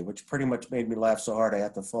yesterday, which pretty much made me laugh so hard I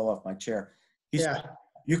had to fall off my chair. He said,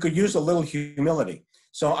 you could use a little humility.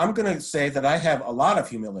 So I'm going to say that I have a lot of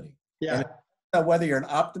humility. Yeah. And it's not whether you're an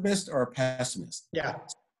optimist or a pessimist. Yeah.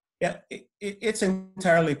 Yeah, it's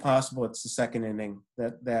entirely possible it's the second inning,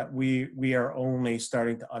 that we are only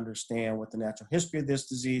starting to understand what the natural history of this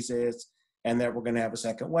disease is, and that we're going to have a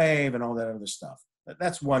second wave and all that other stuff.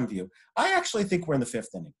 That's one view. I actually think we're in the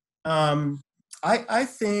fifth inning.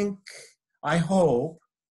 I hope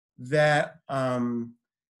that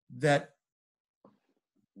that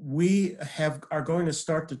we are going to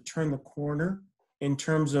start to turn the corner in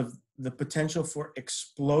terms of the potential for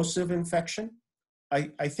explosive infection.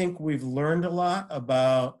 I think we've learned a lot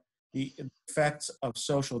about the effects of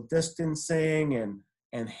social distancing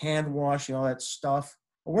and hand washing, all that stuff.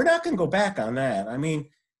 But we're not going to go back on that. I mean,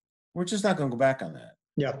 we're just not going to go back on that.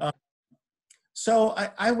 Yeah. So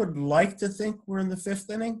I would like to think we're in the fifth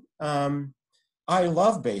inning. I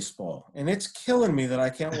love baseball, and it's killing me that I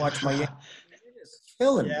can't watch my Yankees. It is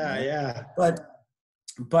killing me. Yeah. But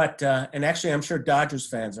and actually, I'm sure Dodgers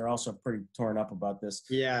fans are also pretty torn up about this.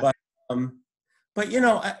 Yeah. But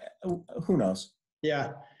who knows?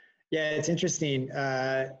 Yeah, it's interesting.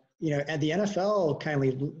 And the NFL kind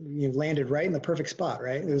of landed right in the perfect spot,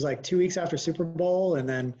 right? It was like 2 weeks after Super Bowl, and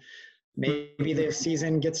then maybe the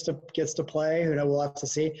season gets to play. We'll have to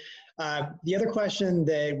see. The other question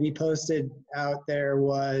that we posted out there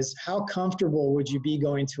was, how comfortable would you be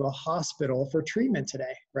going to a hospital for treatment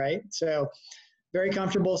today, right? So very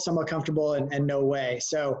comfortable, somewhat comfortable, and no way.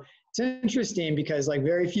 So it's interesting because like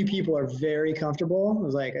very few people are very comfortable. It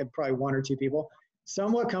was like probably one or two people.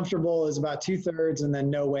 Somewhat comfortable is about 2/3, and then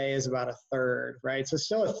no way is about 1/3, right? So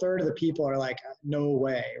still 1/3 of the people are like, no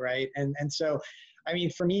way, right? And so, I mean,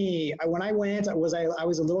 for me, when I went, I was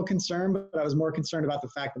a little concerned, but I was more concerned about the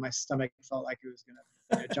fact that my stomach felt like it was going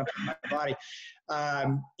to jump in my body.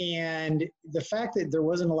 And the fact that there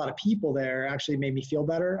wasn't a lot of people there actually made me feel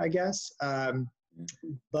better, I guess.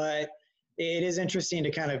 But it is interesting to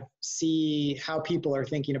kind of see how people are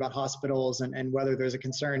thinking about hospitals and whether there's a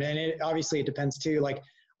concern. And it depends too. Like,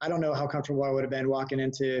 I don't know how comfortable I would have been walking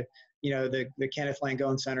into, the Kenneth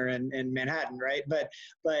Langone Center in Manhattan, right? But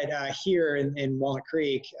here in Walnut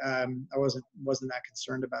Creek, I wasn't that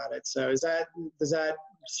concerned about it. So does that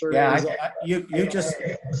sort of? Yeah, you just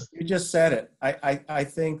said it. I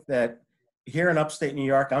think that here in upstate New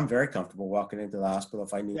York, I'm very comfortable walking into the hospital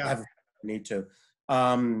if I need to.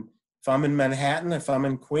 If I'm in Manhattan, if I'm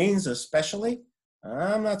in Queens especially,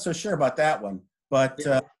 I'm not so sure about that one. But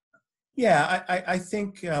I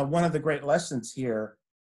think one of the great lessons here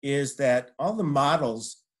is that all the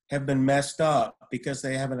models have been messed up because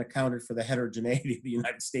they haven't accounted for the heterogeneity of the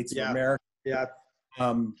United States of America. Yeah.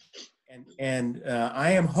 And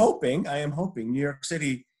I am hoping New York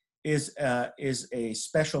City is a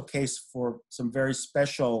special case for some very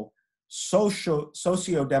special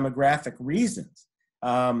socio-demographic reasons.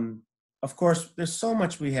 Of course, there's so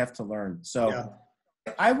much we have to learn. So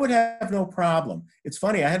I would have no problem. It's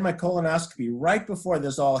funny, I had my colonoscopy right before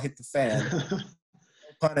this all hit the fan, no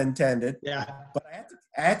pun intended. Yeah. But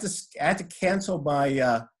I had to cancel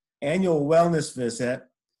my annual wellness visit,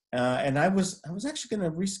 and I was actually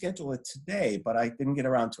going to reschedule it today, but I didn't get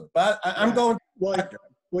around to it. But I'm going. Well,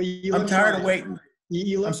 I'm tired of waiting.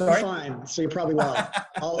 You look fine, so you're probably well.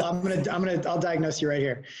 I'll diagnose you right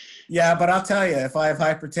here. Yeah, but I'll tell you, if I have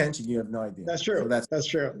hypertension, you have no idea. That's true. So that's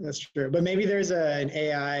true. But maybe there's an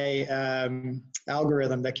AI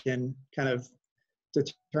algorithm that can kind of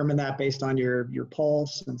determine that based on your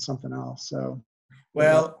pulse and something else. So.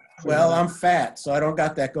 Well, I'm fat, so I don't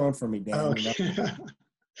got that going for me, Dan. Okay.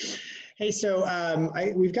 Hey, so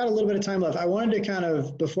we've got a little bit of time left. I wanted to kind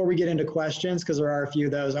of, before we get into questions, because there are a few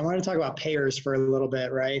of those, I wanted to talk about payers for a little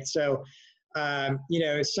bit, right? So,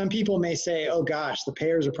 some people may say, oh gosh, the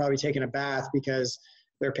payers are probably taking a bath because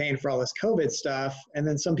they're paying for all this COVID stuff. And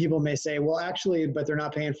then some people may say, well, actually, but they're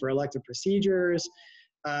not paying for elective procedures.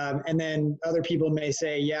 And then other people may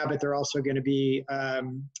say, yeah, but they're also going to be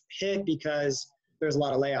hit because there's a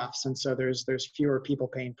lot of layoffs. And so there's fewer people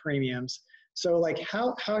paying premiums. So like,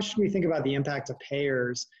 how should we think about the impact of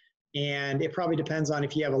payers? And it probably depends on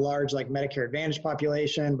if you have a large like Medicare Advantage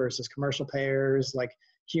population versus commercial payers. Like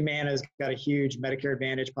Humana's got a huge Medicare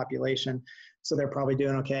Advantage population, so they're probably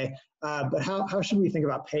doing okay. But how should we think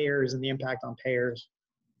about payers and the impact on payers?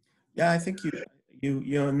 Yeah, I think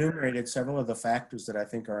you enumerated several of the factors that I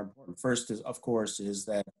think are important. First is, of course, is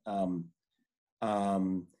that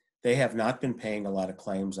they have not been paying a lot of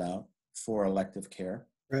claims out for elective care.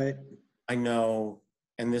 Right. I know,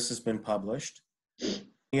 and this has been published,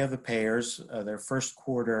 many of the payers, their first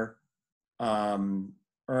quarter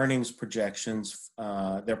earnings projections,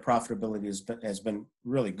 their profitability has been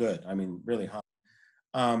really good. I mean, really high.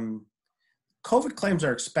 COVID claims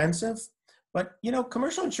are expensive, but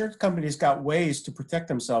commercial insurance companies got ways to protect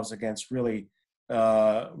themselves against really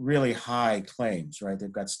high claims, right?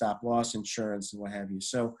 They've got stop loss insurance and what have you.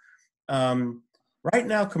 So right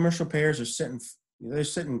now, commercial payers are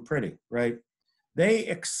sitting pretty, right? They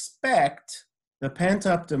expect the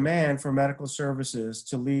pent-up demand for medical services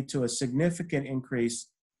to lead to a significant increase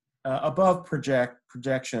above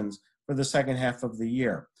projections for the second half of the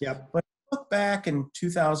year. Yep. But look back in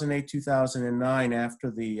 2008, 2009,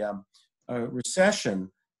 after the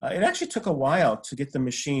recession, it actually took a while to get the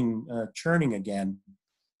machine churning again.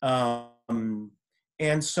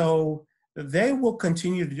 And so they will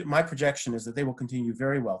continue to do, my projection is that they will continue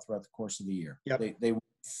very well throughout the course of the year. Yep. They will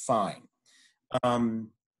be fine.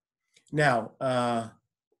 Now,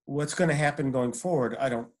 what's going to happen going forward, I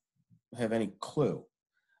don't have any clue.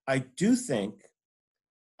 I do think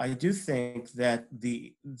that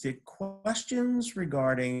the questions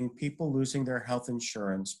regarding people losing their health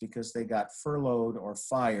insurance because they got furloughed or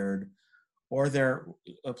fired or their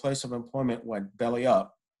place of employment went belly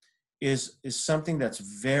up is something that's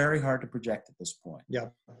very hard to project at this point. Yeah.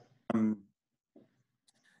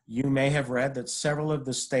 You may have read that several of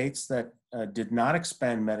the states that did not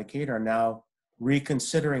expand Medicaid are now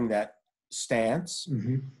reconsidering that stance.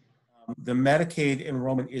 Mm-hmm. The Medicaid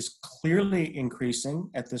enrollment is clearly increasing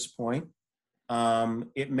at this point.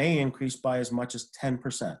 It may increase by as much as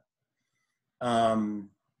 10%.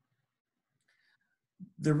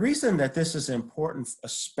 The reason that this is important,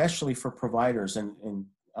 especially for providers, and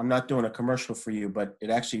I'm not doing a commercial for you, but it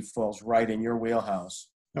actually falls right in your wheelhouse.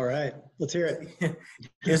 All right, let's hear it.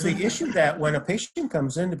 Is the issue that when a patient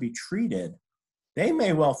comes in to be treated, they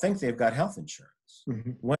may well think they've got health insurance.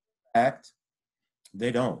 Mm-hmm. When in fact, they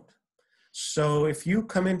don't. So if you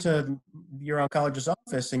come into your oncologist's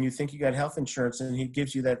office and you think you got health insurance and he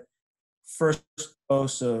gives you that first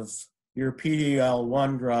dose of your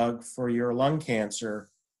PD-L1 drug for your lung cancer,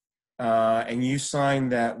 and you sign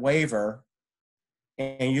that waiver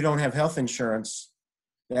and you don't have health insurance,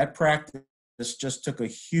 that practice just took a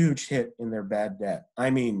huge hit in their bad debt.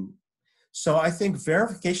 I mean, so I think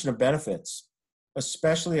verification of benefits,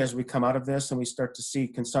 especially as we come out of this and we start to see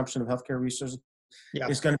consumption of healthcare resources,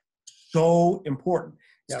 is going to be so important.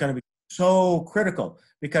 It's going to be so critical,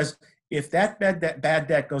 because if that bad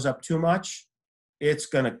debt goes up too much, it's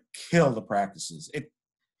going to kill the practices.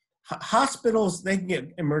 Hospitals, they can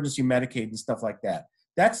get emergency Medicaid and stuff like that.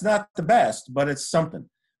 That's not the best, but it's something.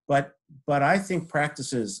 But I think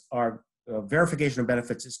practices are verification of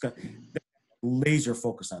benefits is going to laser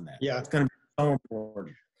focus on that. Yeah, it's going to be so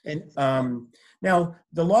important. And now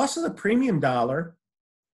the loss of the premium dollar,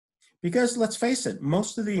 because let's face it,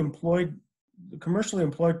 most of the commercially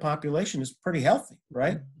employed population is pretty healthy,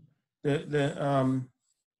 right? There's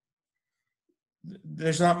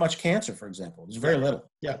not much cancer, for example. There's very little.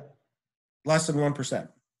 Yeah, less than 1%.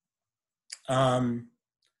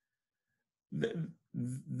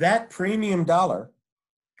 That premium dollar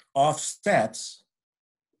offsets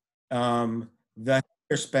the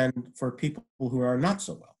spend for people who are not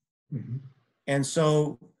so well. Mm-hmm. And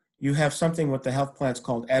so you have something with the health plans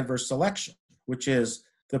called adverse selection, which is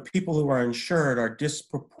the people who are insured are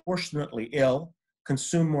disproportionately ill,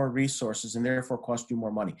 consume more resources, and therefore cost you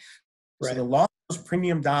more money. Right. So the loss of those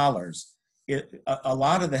premium dollars, a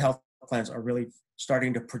lot of the health plans are really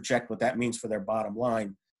starting to project what that means for their bottom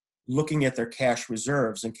line, looking at their cash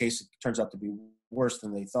reserves in case it turns out to be worse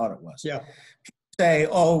than they thought it was. Yeah. People say,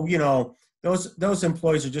 oh, those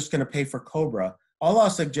employees are just going to pay for COBRA. All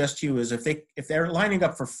I'll suggest to you is if they're lining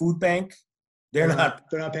up for food bank, they're not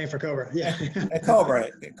paying for COBRA. Yeah.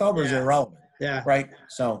 COBRA is irrelevant. Yeah. Right.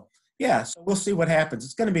 So so we'll see what happens.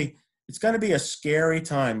 It's going to be a scary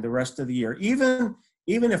time the rest of the year. Even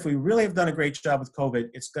if we really have done a great job with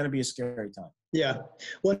COVID, it's going to be a scary time. Yeah.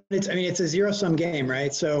 Well, it's a zero-sum game,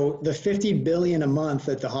 right? So the $50 billion a month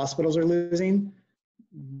that the hospitals are losing,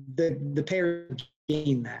 the payers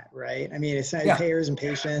gain that, right? I mean, it's not payers and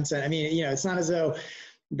patients. And it's not as though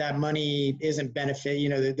that money isn't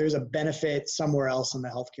benefit, there's a benefit somewhere else in the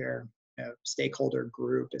healthcare stakeholder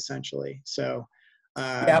group, essentially. So,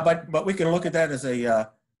 but we can look at that as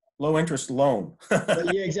low interest loan.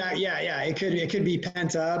 But yeah, exactly. Yeah. It could be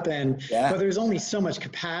pent up, but there's only so much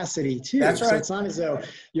capacity too. That's right. So it's not as though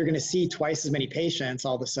you're going to see twice as many patients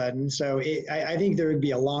all of a sudden. So I think there would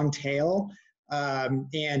be a long tail, and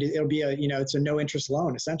it'll be it's a no interest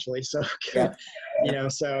loan essentially. So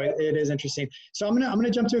so it is interesting. So I'm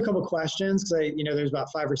gonna jump to a couple questions because there's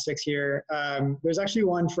about 5 or 6 here. There's actually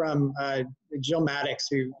one from Jill Maddox,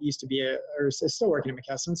 who used to be or is still working at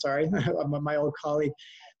McKesson. Sorry, my old colleague.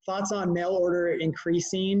 Thoughts on mail order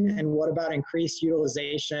increasing, and what about increased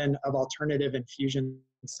utilization of alternative infusion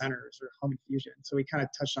centers or home infusion? So we kind of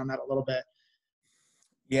touched on that a little bit.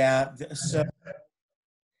 Yeah. So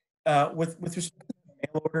with respect to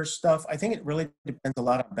mail order stuff, I think it really depends a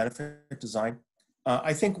lot on benefit design.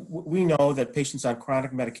 I think we know that patients on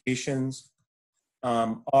chronic medications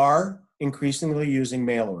are increasingly using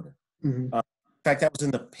mail order. Mm-hmm. In fact, that was in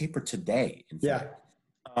the paper today. In fact.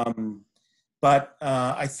 Yeah. But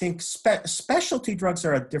I think specialty drugs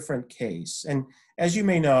are a different case. And as you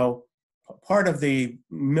may know, part of the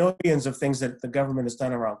millions of things that the government has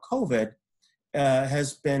done around COVID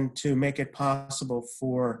has been to make it possible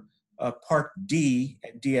for Part D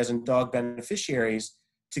as in dog beneficiaries,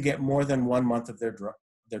 to get more than 1 month of their drug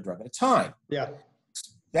at a time. Yeah.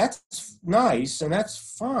 That's nice and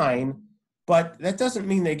that's fine, but that doesn't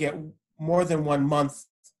mean they get more than 1 month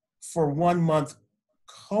for 1 month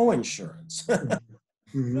coinsurance.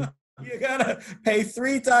 Mm-hmm. You gotta pay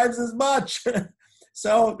 3 times as much.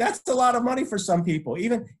 So that's a lot of money for some people,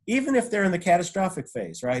 even if they're in the catastrophic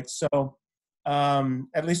phase, right? So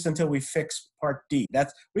at least until we fix Part D.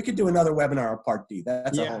 We could do another webinar on Part D.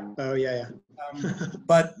 That's a whole. Oh yeah.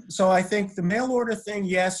 But so I think the mail order thing,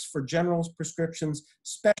 yes, for general prescriptions.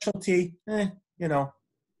 Specialty,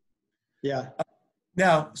 Yeah.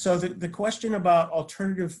 Now, so the question about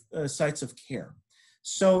alternative sites of care.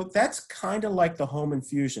 So that's kind of like the home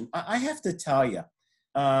infusion. I have to tell you,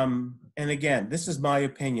 and again, this is my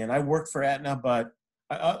opinion. I work for Aetna, but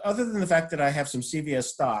other than the fact that I have some CVS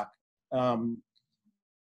stock, I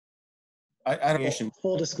don't.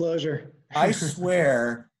 Full disclosure. I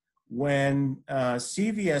swear, when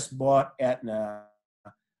CVS bought Aetna, I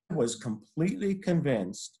was completely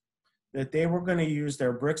convinced that they were going to use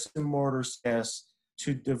their bricks and mortar success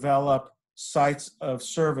to develop sites of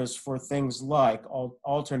service for things like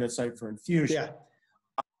alternate site for infusion.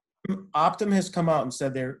 Yeah. Optum has come out and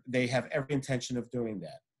said they have every intention of doing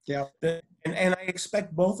that. Yeah. And I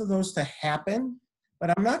expect both of those to happen, but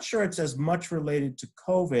I'm not sure it's as much related to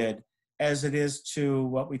COVID as it is to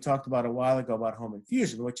what we talked about a while ago about home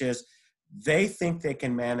infusion, which is they think they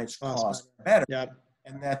can manage costs better,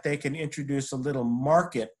 and that they can introduce a little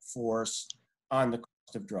market force on the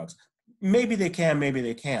cost of drugs. Maybe they can, maybe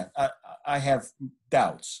they can't. I have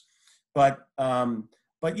doubts, but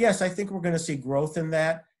yes, I think we're going to see growth in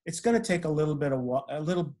that. It's going to take a little bit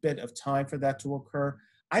of time for that to occur.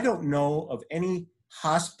 I don't know of any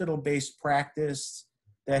hospital-based practice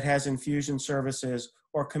that has infusion services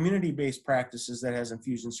or community-based practices that has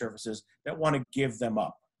infusion services that want to give them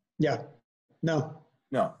up. Yeah. No.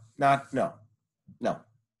 Yeah.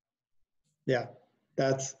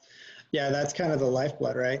 That's kind of the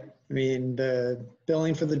lifeblood, right? I mean, the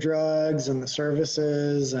billing for the drugs and the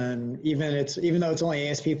services, and even though it's only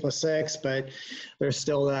ASP +6, but there's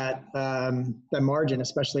still that margin,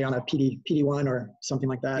 especially on a PD1 or something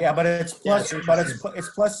like that. Yeah, but it's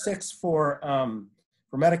 +6 for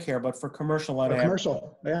Medicare, but for commercial on average.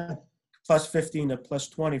 Commercial, yeah. +15 to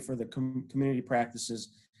 +20 for the community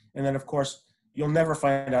practices, and then of course you'll never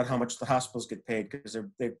find out how much the hospitals get paid because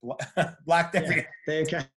they blocked everything.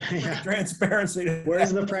 Transparency.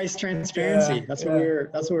 Where's the price transparency? That's what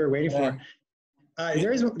we're waiting for.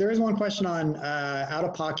 There is one question on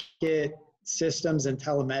out-of-pocket systems and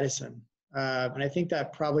telemedicine, and I think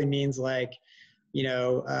that probably means like,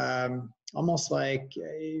 almost like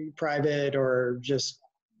private or just,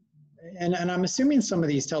 and I'm assuming some of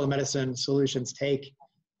these telemedicine solutions take.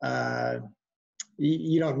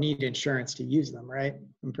 You don't need insurance to use them, right?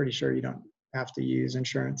 I'm pretty sure you don't have to use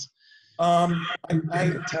insurance. Teledoc.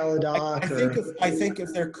 I think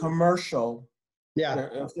if they're commercial,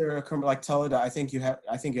 if they're like Teledoc, I think you have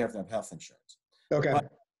to have health insurance. Okay.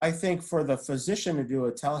 But I think for the physician to do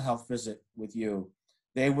a telehealth visit with you,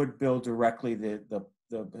 they would bill directly the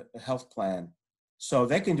health plan, so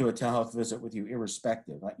they can do a telehealth visit with you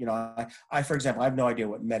irrespective. I for example, I have no idea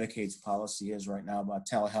what Medicaid's policy is right now about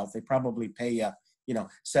telehealth. They probably pay you,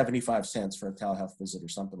 75 cents for a telehealth visit or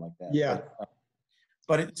something like that. Yeah.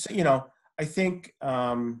 But it's, I think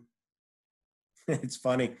it's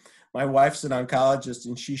funny. My wife's an oncologist,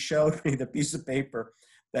 and she showed me the piece of paper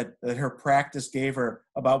that her practice gave her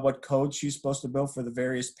about what codes she's supposed to bill for the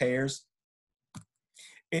various payers.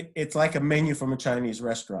 It's like a menu from a Chinese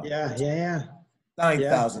restaurant. Yeah.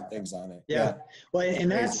 9,000 things on it. Yeah. Well,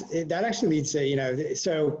 and that actually leads to,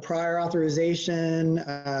 so prior authorization,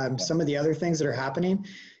 some of the other things that are happening,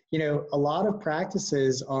 a lot of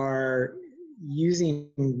practices are using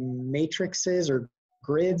matrices or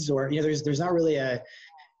grids, or, there's not really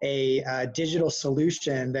a digital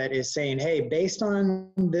solution that is saying, hey, based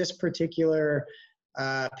on this particular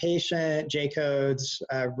patient, J codes,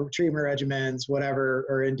 treatment regimens, whatever,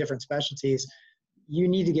 or in different specialties, you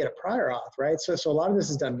need to get a prior auth, right? So a lot of this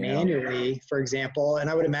is done manually, for example, and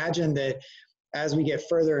I would imagine that as we get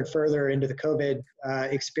further and further into the COVID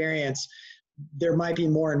experience, there might be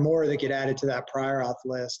more and more that get added to that prior auth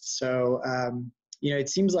list. So, it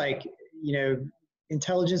seems like,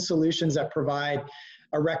 intelligent solutions that provide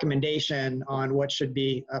a recommendation on what should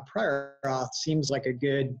be a prior auth seems like a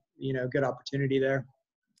good, good opportunity there.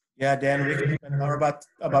 Yeah, Dan, we can spend an hour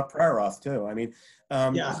about prior auth too. I mean,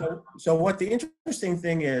 so what the interesting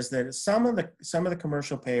thing is that some of the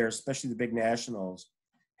commercial payers, especially the big nationals,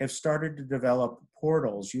 have started to develop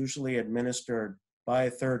portals, usually administered by a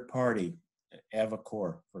third party,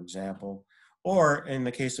 Avacor, for example, or in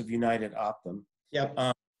the case of United Optum. Yep.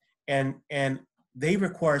 And they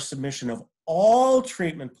require submission of all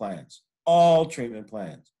treatment plans, and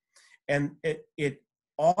it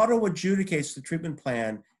auto adjudicates the treatment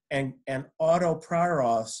plan and auto prior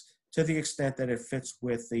auths to the extent that it fits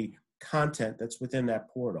with the content that's within that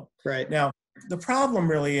portal. Right. Now, the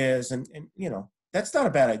problem really is, and that's not a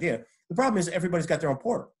bad idea. The problem is everybody's got their own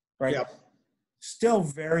portal, right? Yep. Still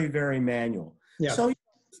very, very manual. Yeah. So,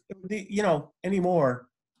 anymore,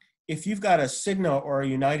 if you've got a Cigna or a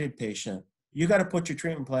United patient, you got to put your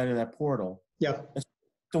treatment plan in that portal. Yeah.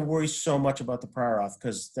 To worry so much about the prior auth,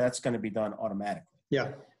 because that's going to be done automatically.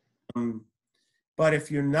 Yeah. But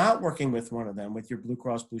if you're not working with one of them, with your Blue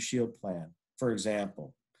Cross Blue Shield plan, for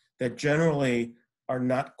example, that generally are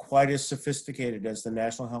not quite as sophisticated as the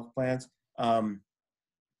national health plans,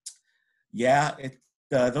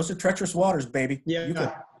 those are treacherous waters, baby.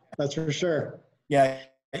 Yeah, that's for sure. Yeah.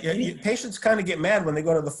 Patients kind of get mad when they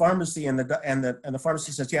go to the pharmacy and the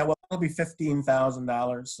pharmacy says, yeah, well, it'll be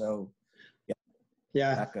 $15,000. So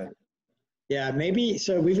yeah, not good. Yeah, maybe,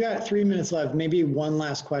 so we've got 3 minutes left. Maybe one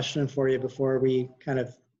last question for you before we kind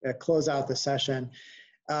of close out the session.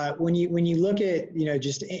 When you look at,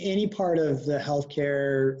 just any part of the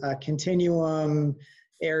healthcare continuum,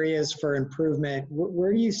 areas for improvement,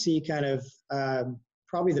 where do you see kind of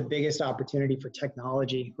probably the biggest opportunity for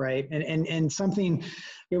technology, right? And something,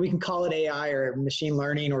 we can call it AI or machine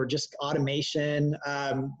learning or just automation.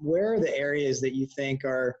 Where are the areas that you think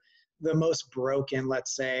are the most broken,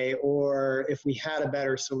 let's say, or if we had a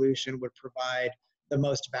better solution would provide the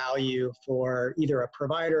most value for either a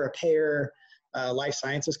provider, a payer, a life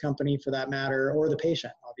sciences company for that matter, or the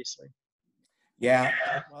patient, obviously? Yeah,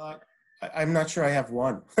 well, I'm not sure I have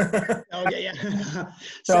one. Okay, yeah.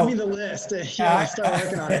 Send me the list. Yeah, start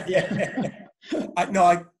working on it. Yeah.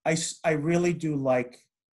 I really do like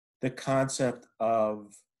the concept of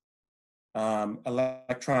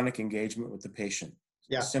electronic engagement with the patient.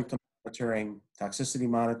 Yeah. Symptom monitoring, toxicity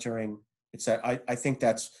monitoring. I think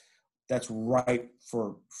that's right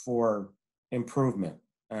for improvement.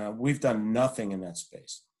 We've done nothing in that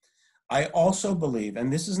space. I also believe,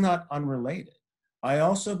 and this is not unrelated, I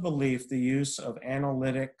also believe the use of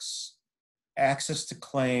analytics, access to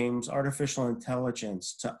claims, artificial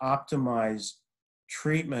intelligence to optimize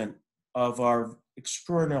treatment of our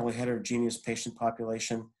extraordinarily heterogeneous patient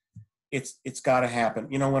population, it's got to happen.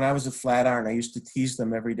 When I was at Flatiron, I used to tease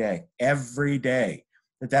them every day,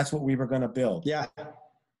 that that's what we were going to build. Yeah.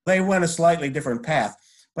 They went a slightly different path,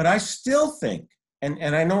 but I still think,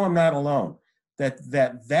 and I know I'm not alone,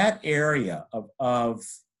 that area of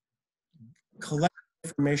collecting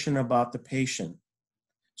information about the patient,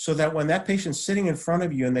 so that when that patient's sitting in front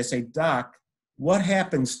of you and they say, "Doc, what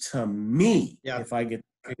happens to me if I get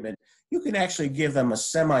treatment?" you can actually give them a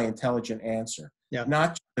semi-intelligent answer,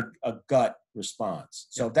 not just a gut response.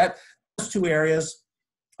 So that those two areas,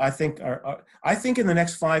 I think I think in the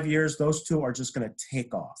next 5 years, those two are just going to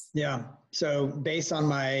take off. Yeah. So based on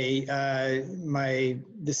the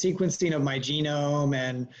sequencing of my genome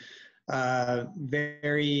and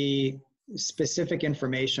very specific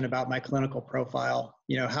information about my clinical profile,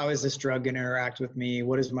 how is this drug going to interact with me?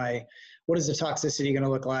 What is the toxicity going to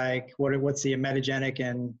look like? What's the emetogenic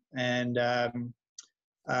and the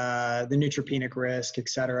neutropenic risk, et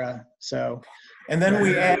cetera. So, and then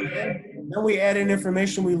we add in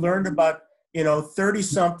information we learned about, 30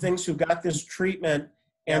 somethings who got this treatment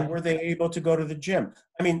And were they able to go to the gym?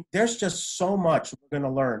 I mean, there's just so much we're going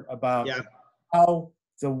to learn about how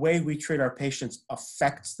the way we treat our patients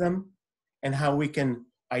affects them and how we can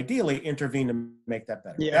ideally intervene to make that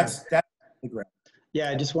better. That's great.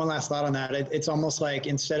 Yeah, just one last thought on that. It's almost like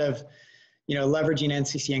instead of, leveraging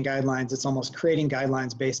NCCN guidelines, it's almost creating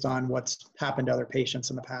guidelines based on what's happened to other patients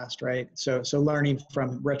in the past, right? So learning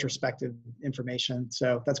from retrospective information.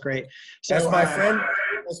 So that's great. So as my friend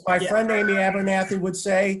Amy Abernathy would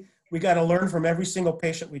say, we got to learn from every single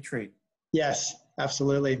patient we treat. Yes,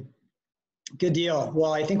 absolutely. Good deal.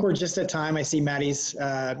 Well, I think we're just at time. I see Maddie's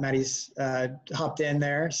hopped in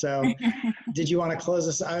there. So did you want to close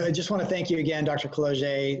this? I just want to thank you again, Dr.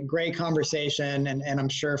 Kaloje. Great conversation, and I'm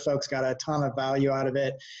sure folks got a ton of value out of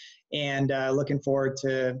it. And looking forward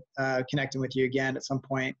to connecting with you again at some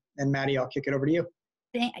point. And Maddie, I'll kick it over to you.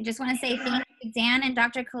 I just want to say thank you, Dan and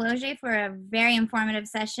Dr. Kaloje, for a very informative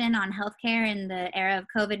session on healthcare in the era of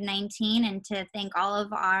COVID-19, and to thank all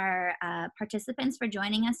of our participants for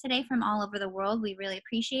joining us today from all over the world. We really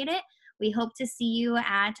appreciate it. We hope to see you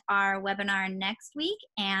at our webinar next week,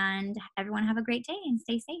 and everyone have a great day and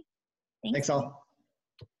stay safe. Thanks all.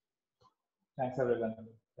 Thanks, everyone.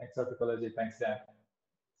 Thanks, Dr. Kaloje. Thanks, Dan.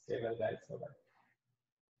 Stay well, guys. Bye-bye.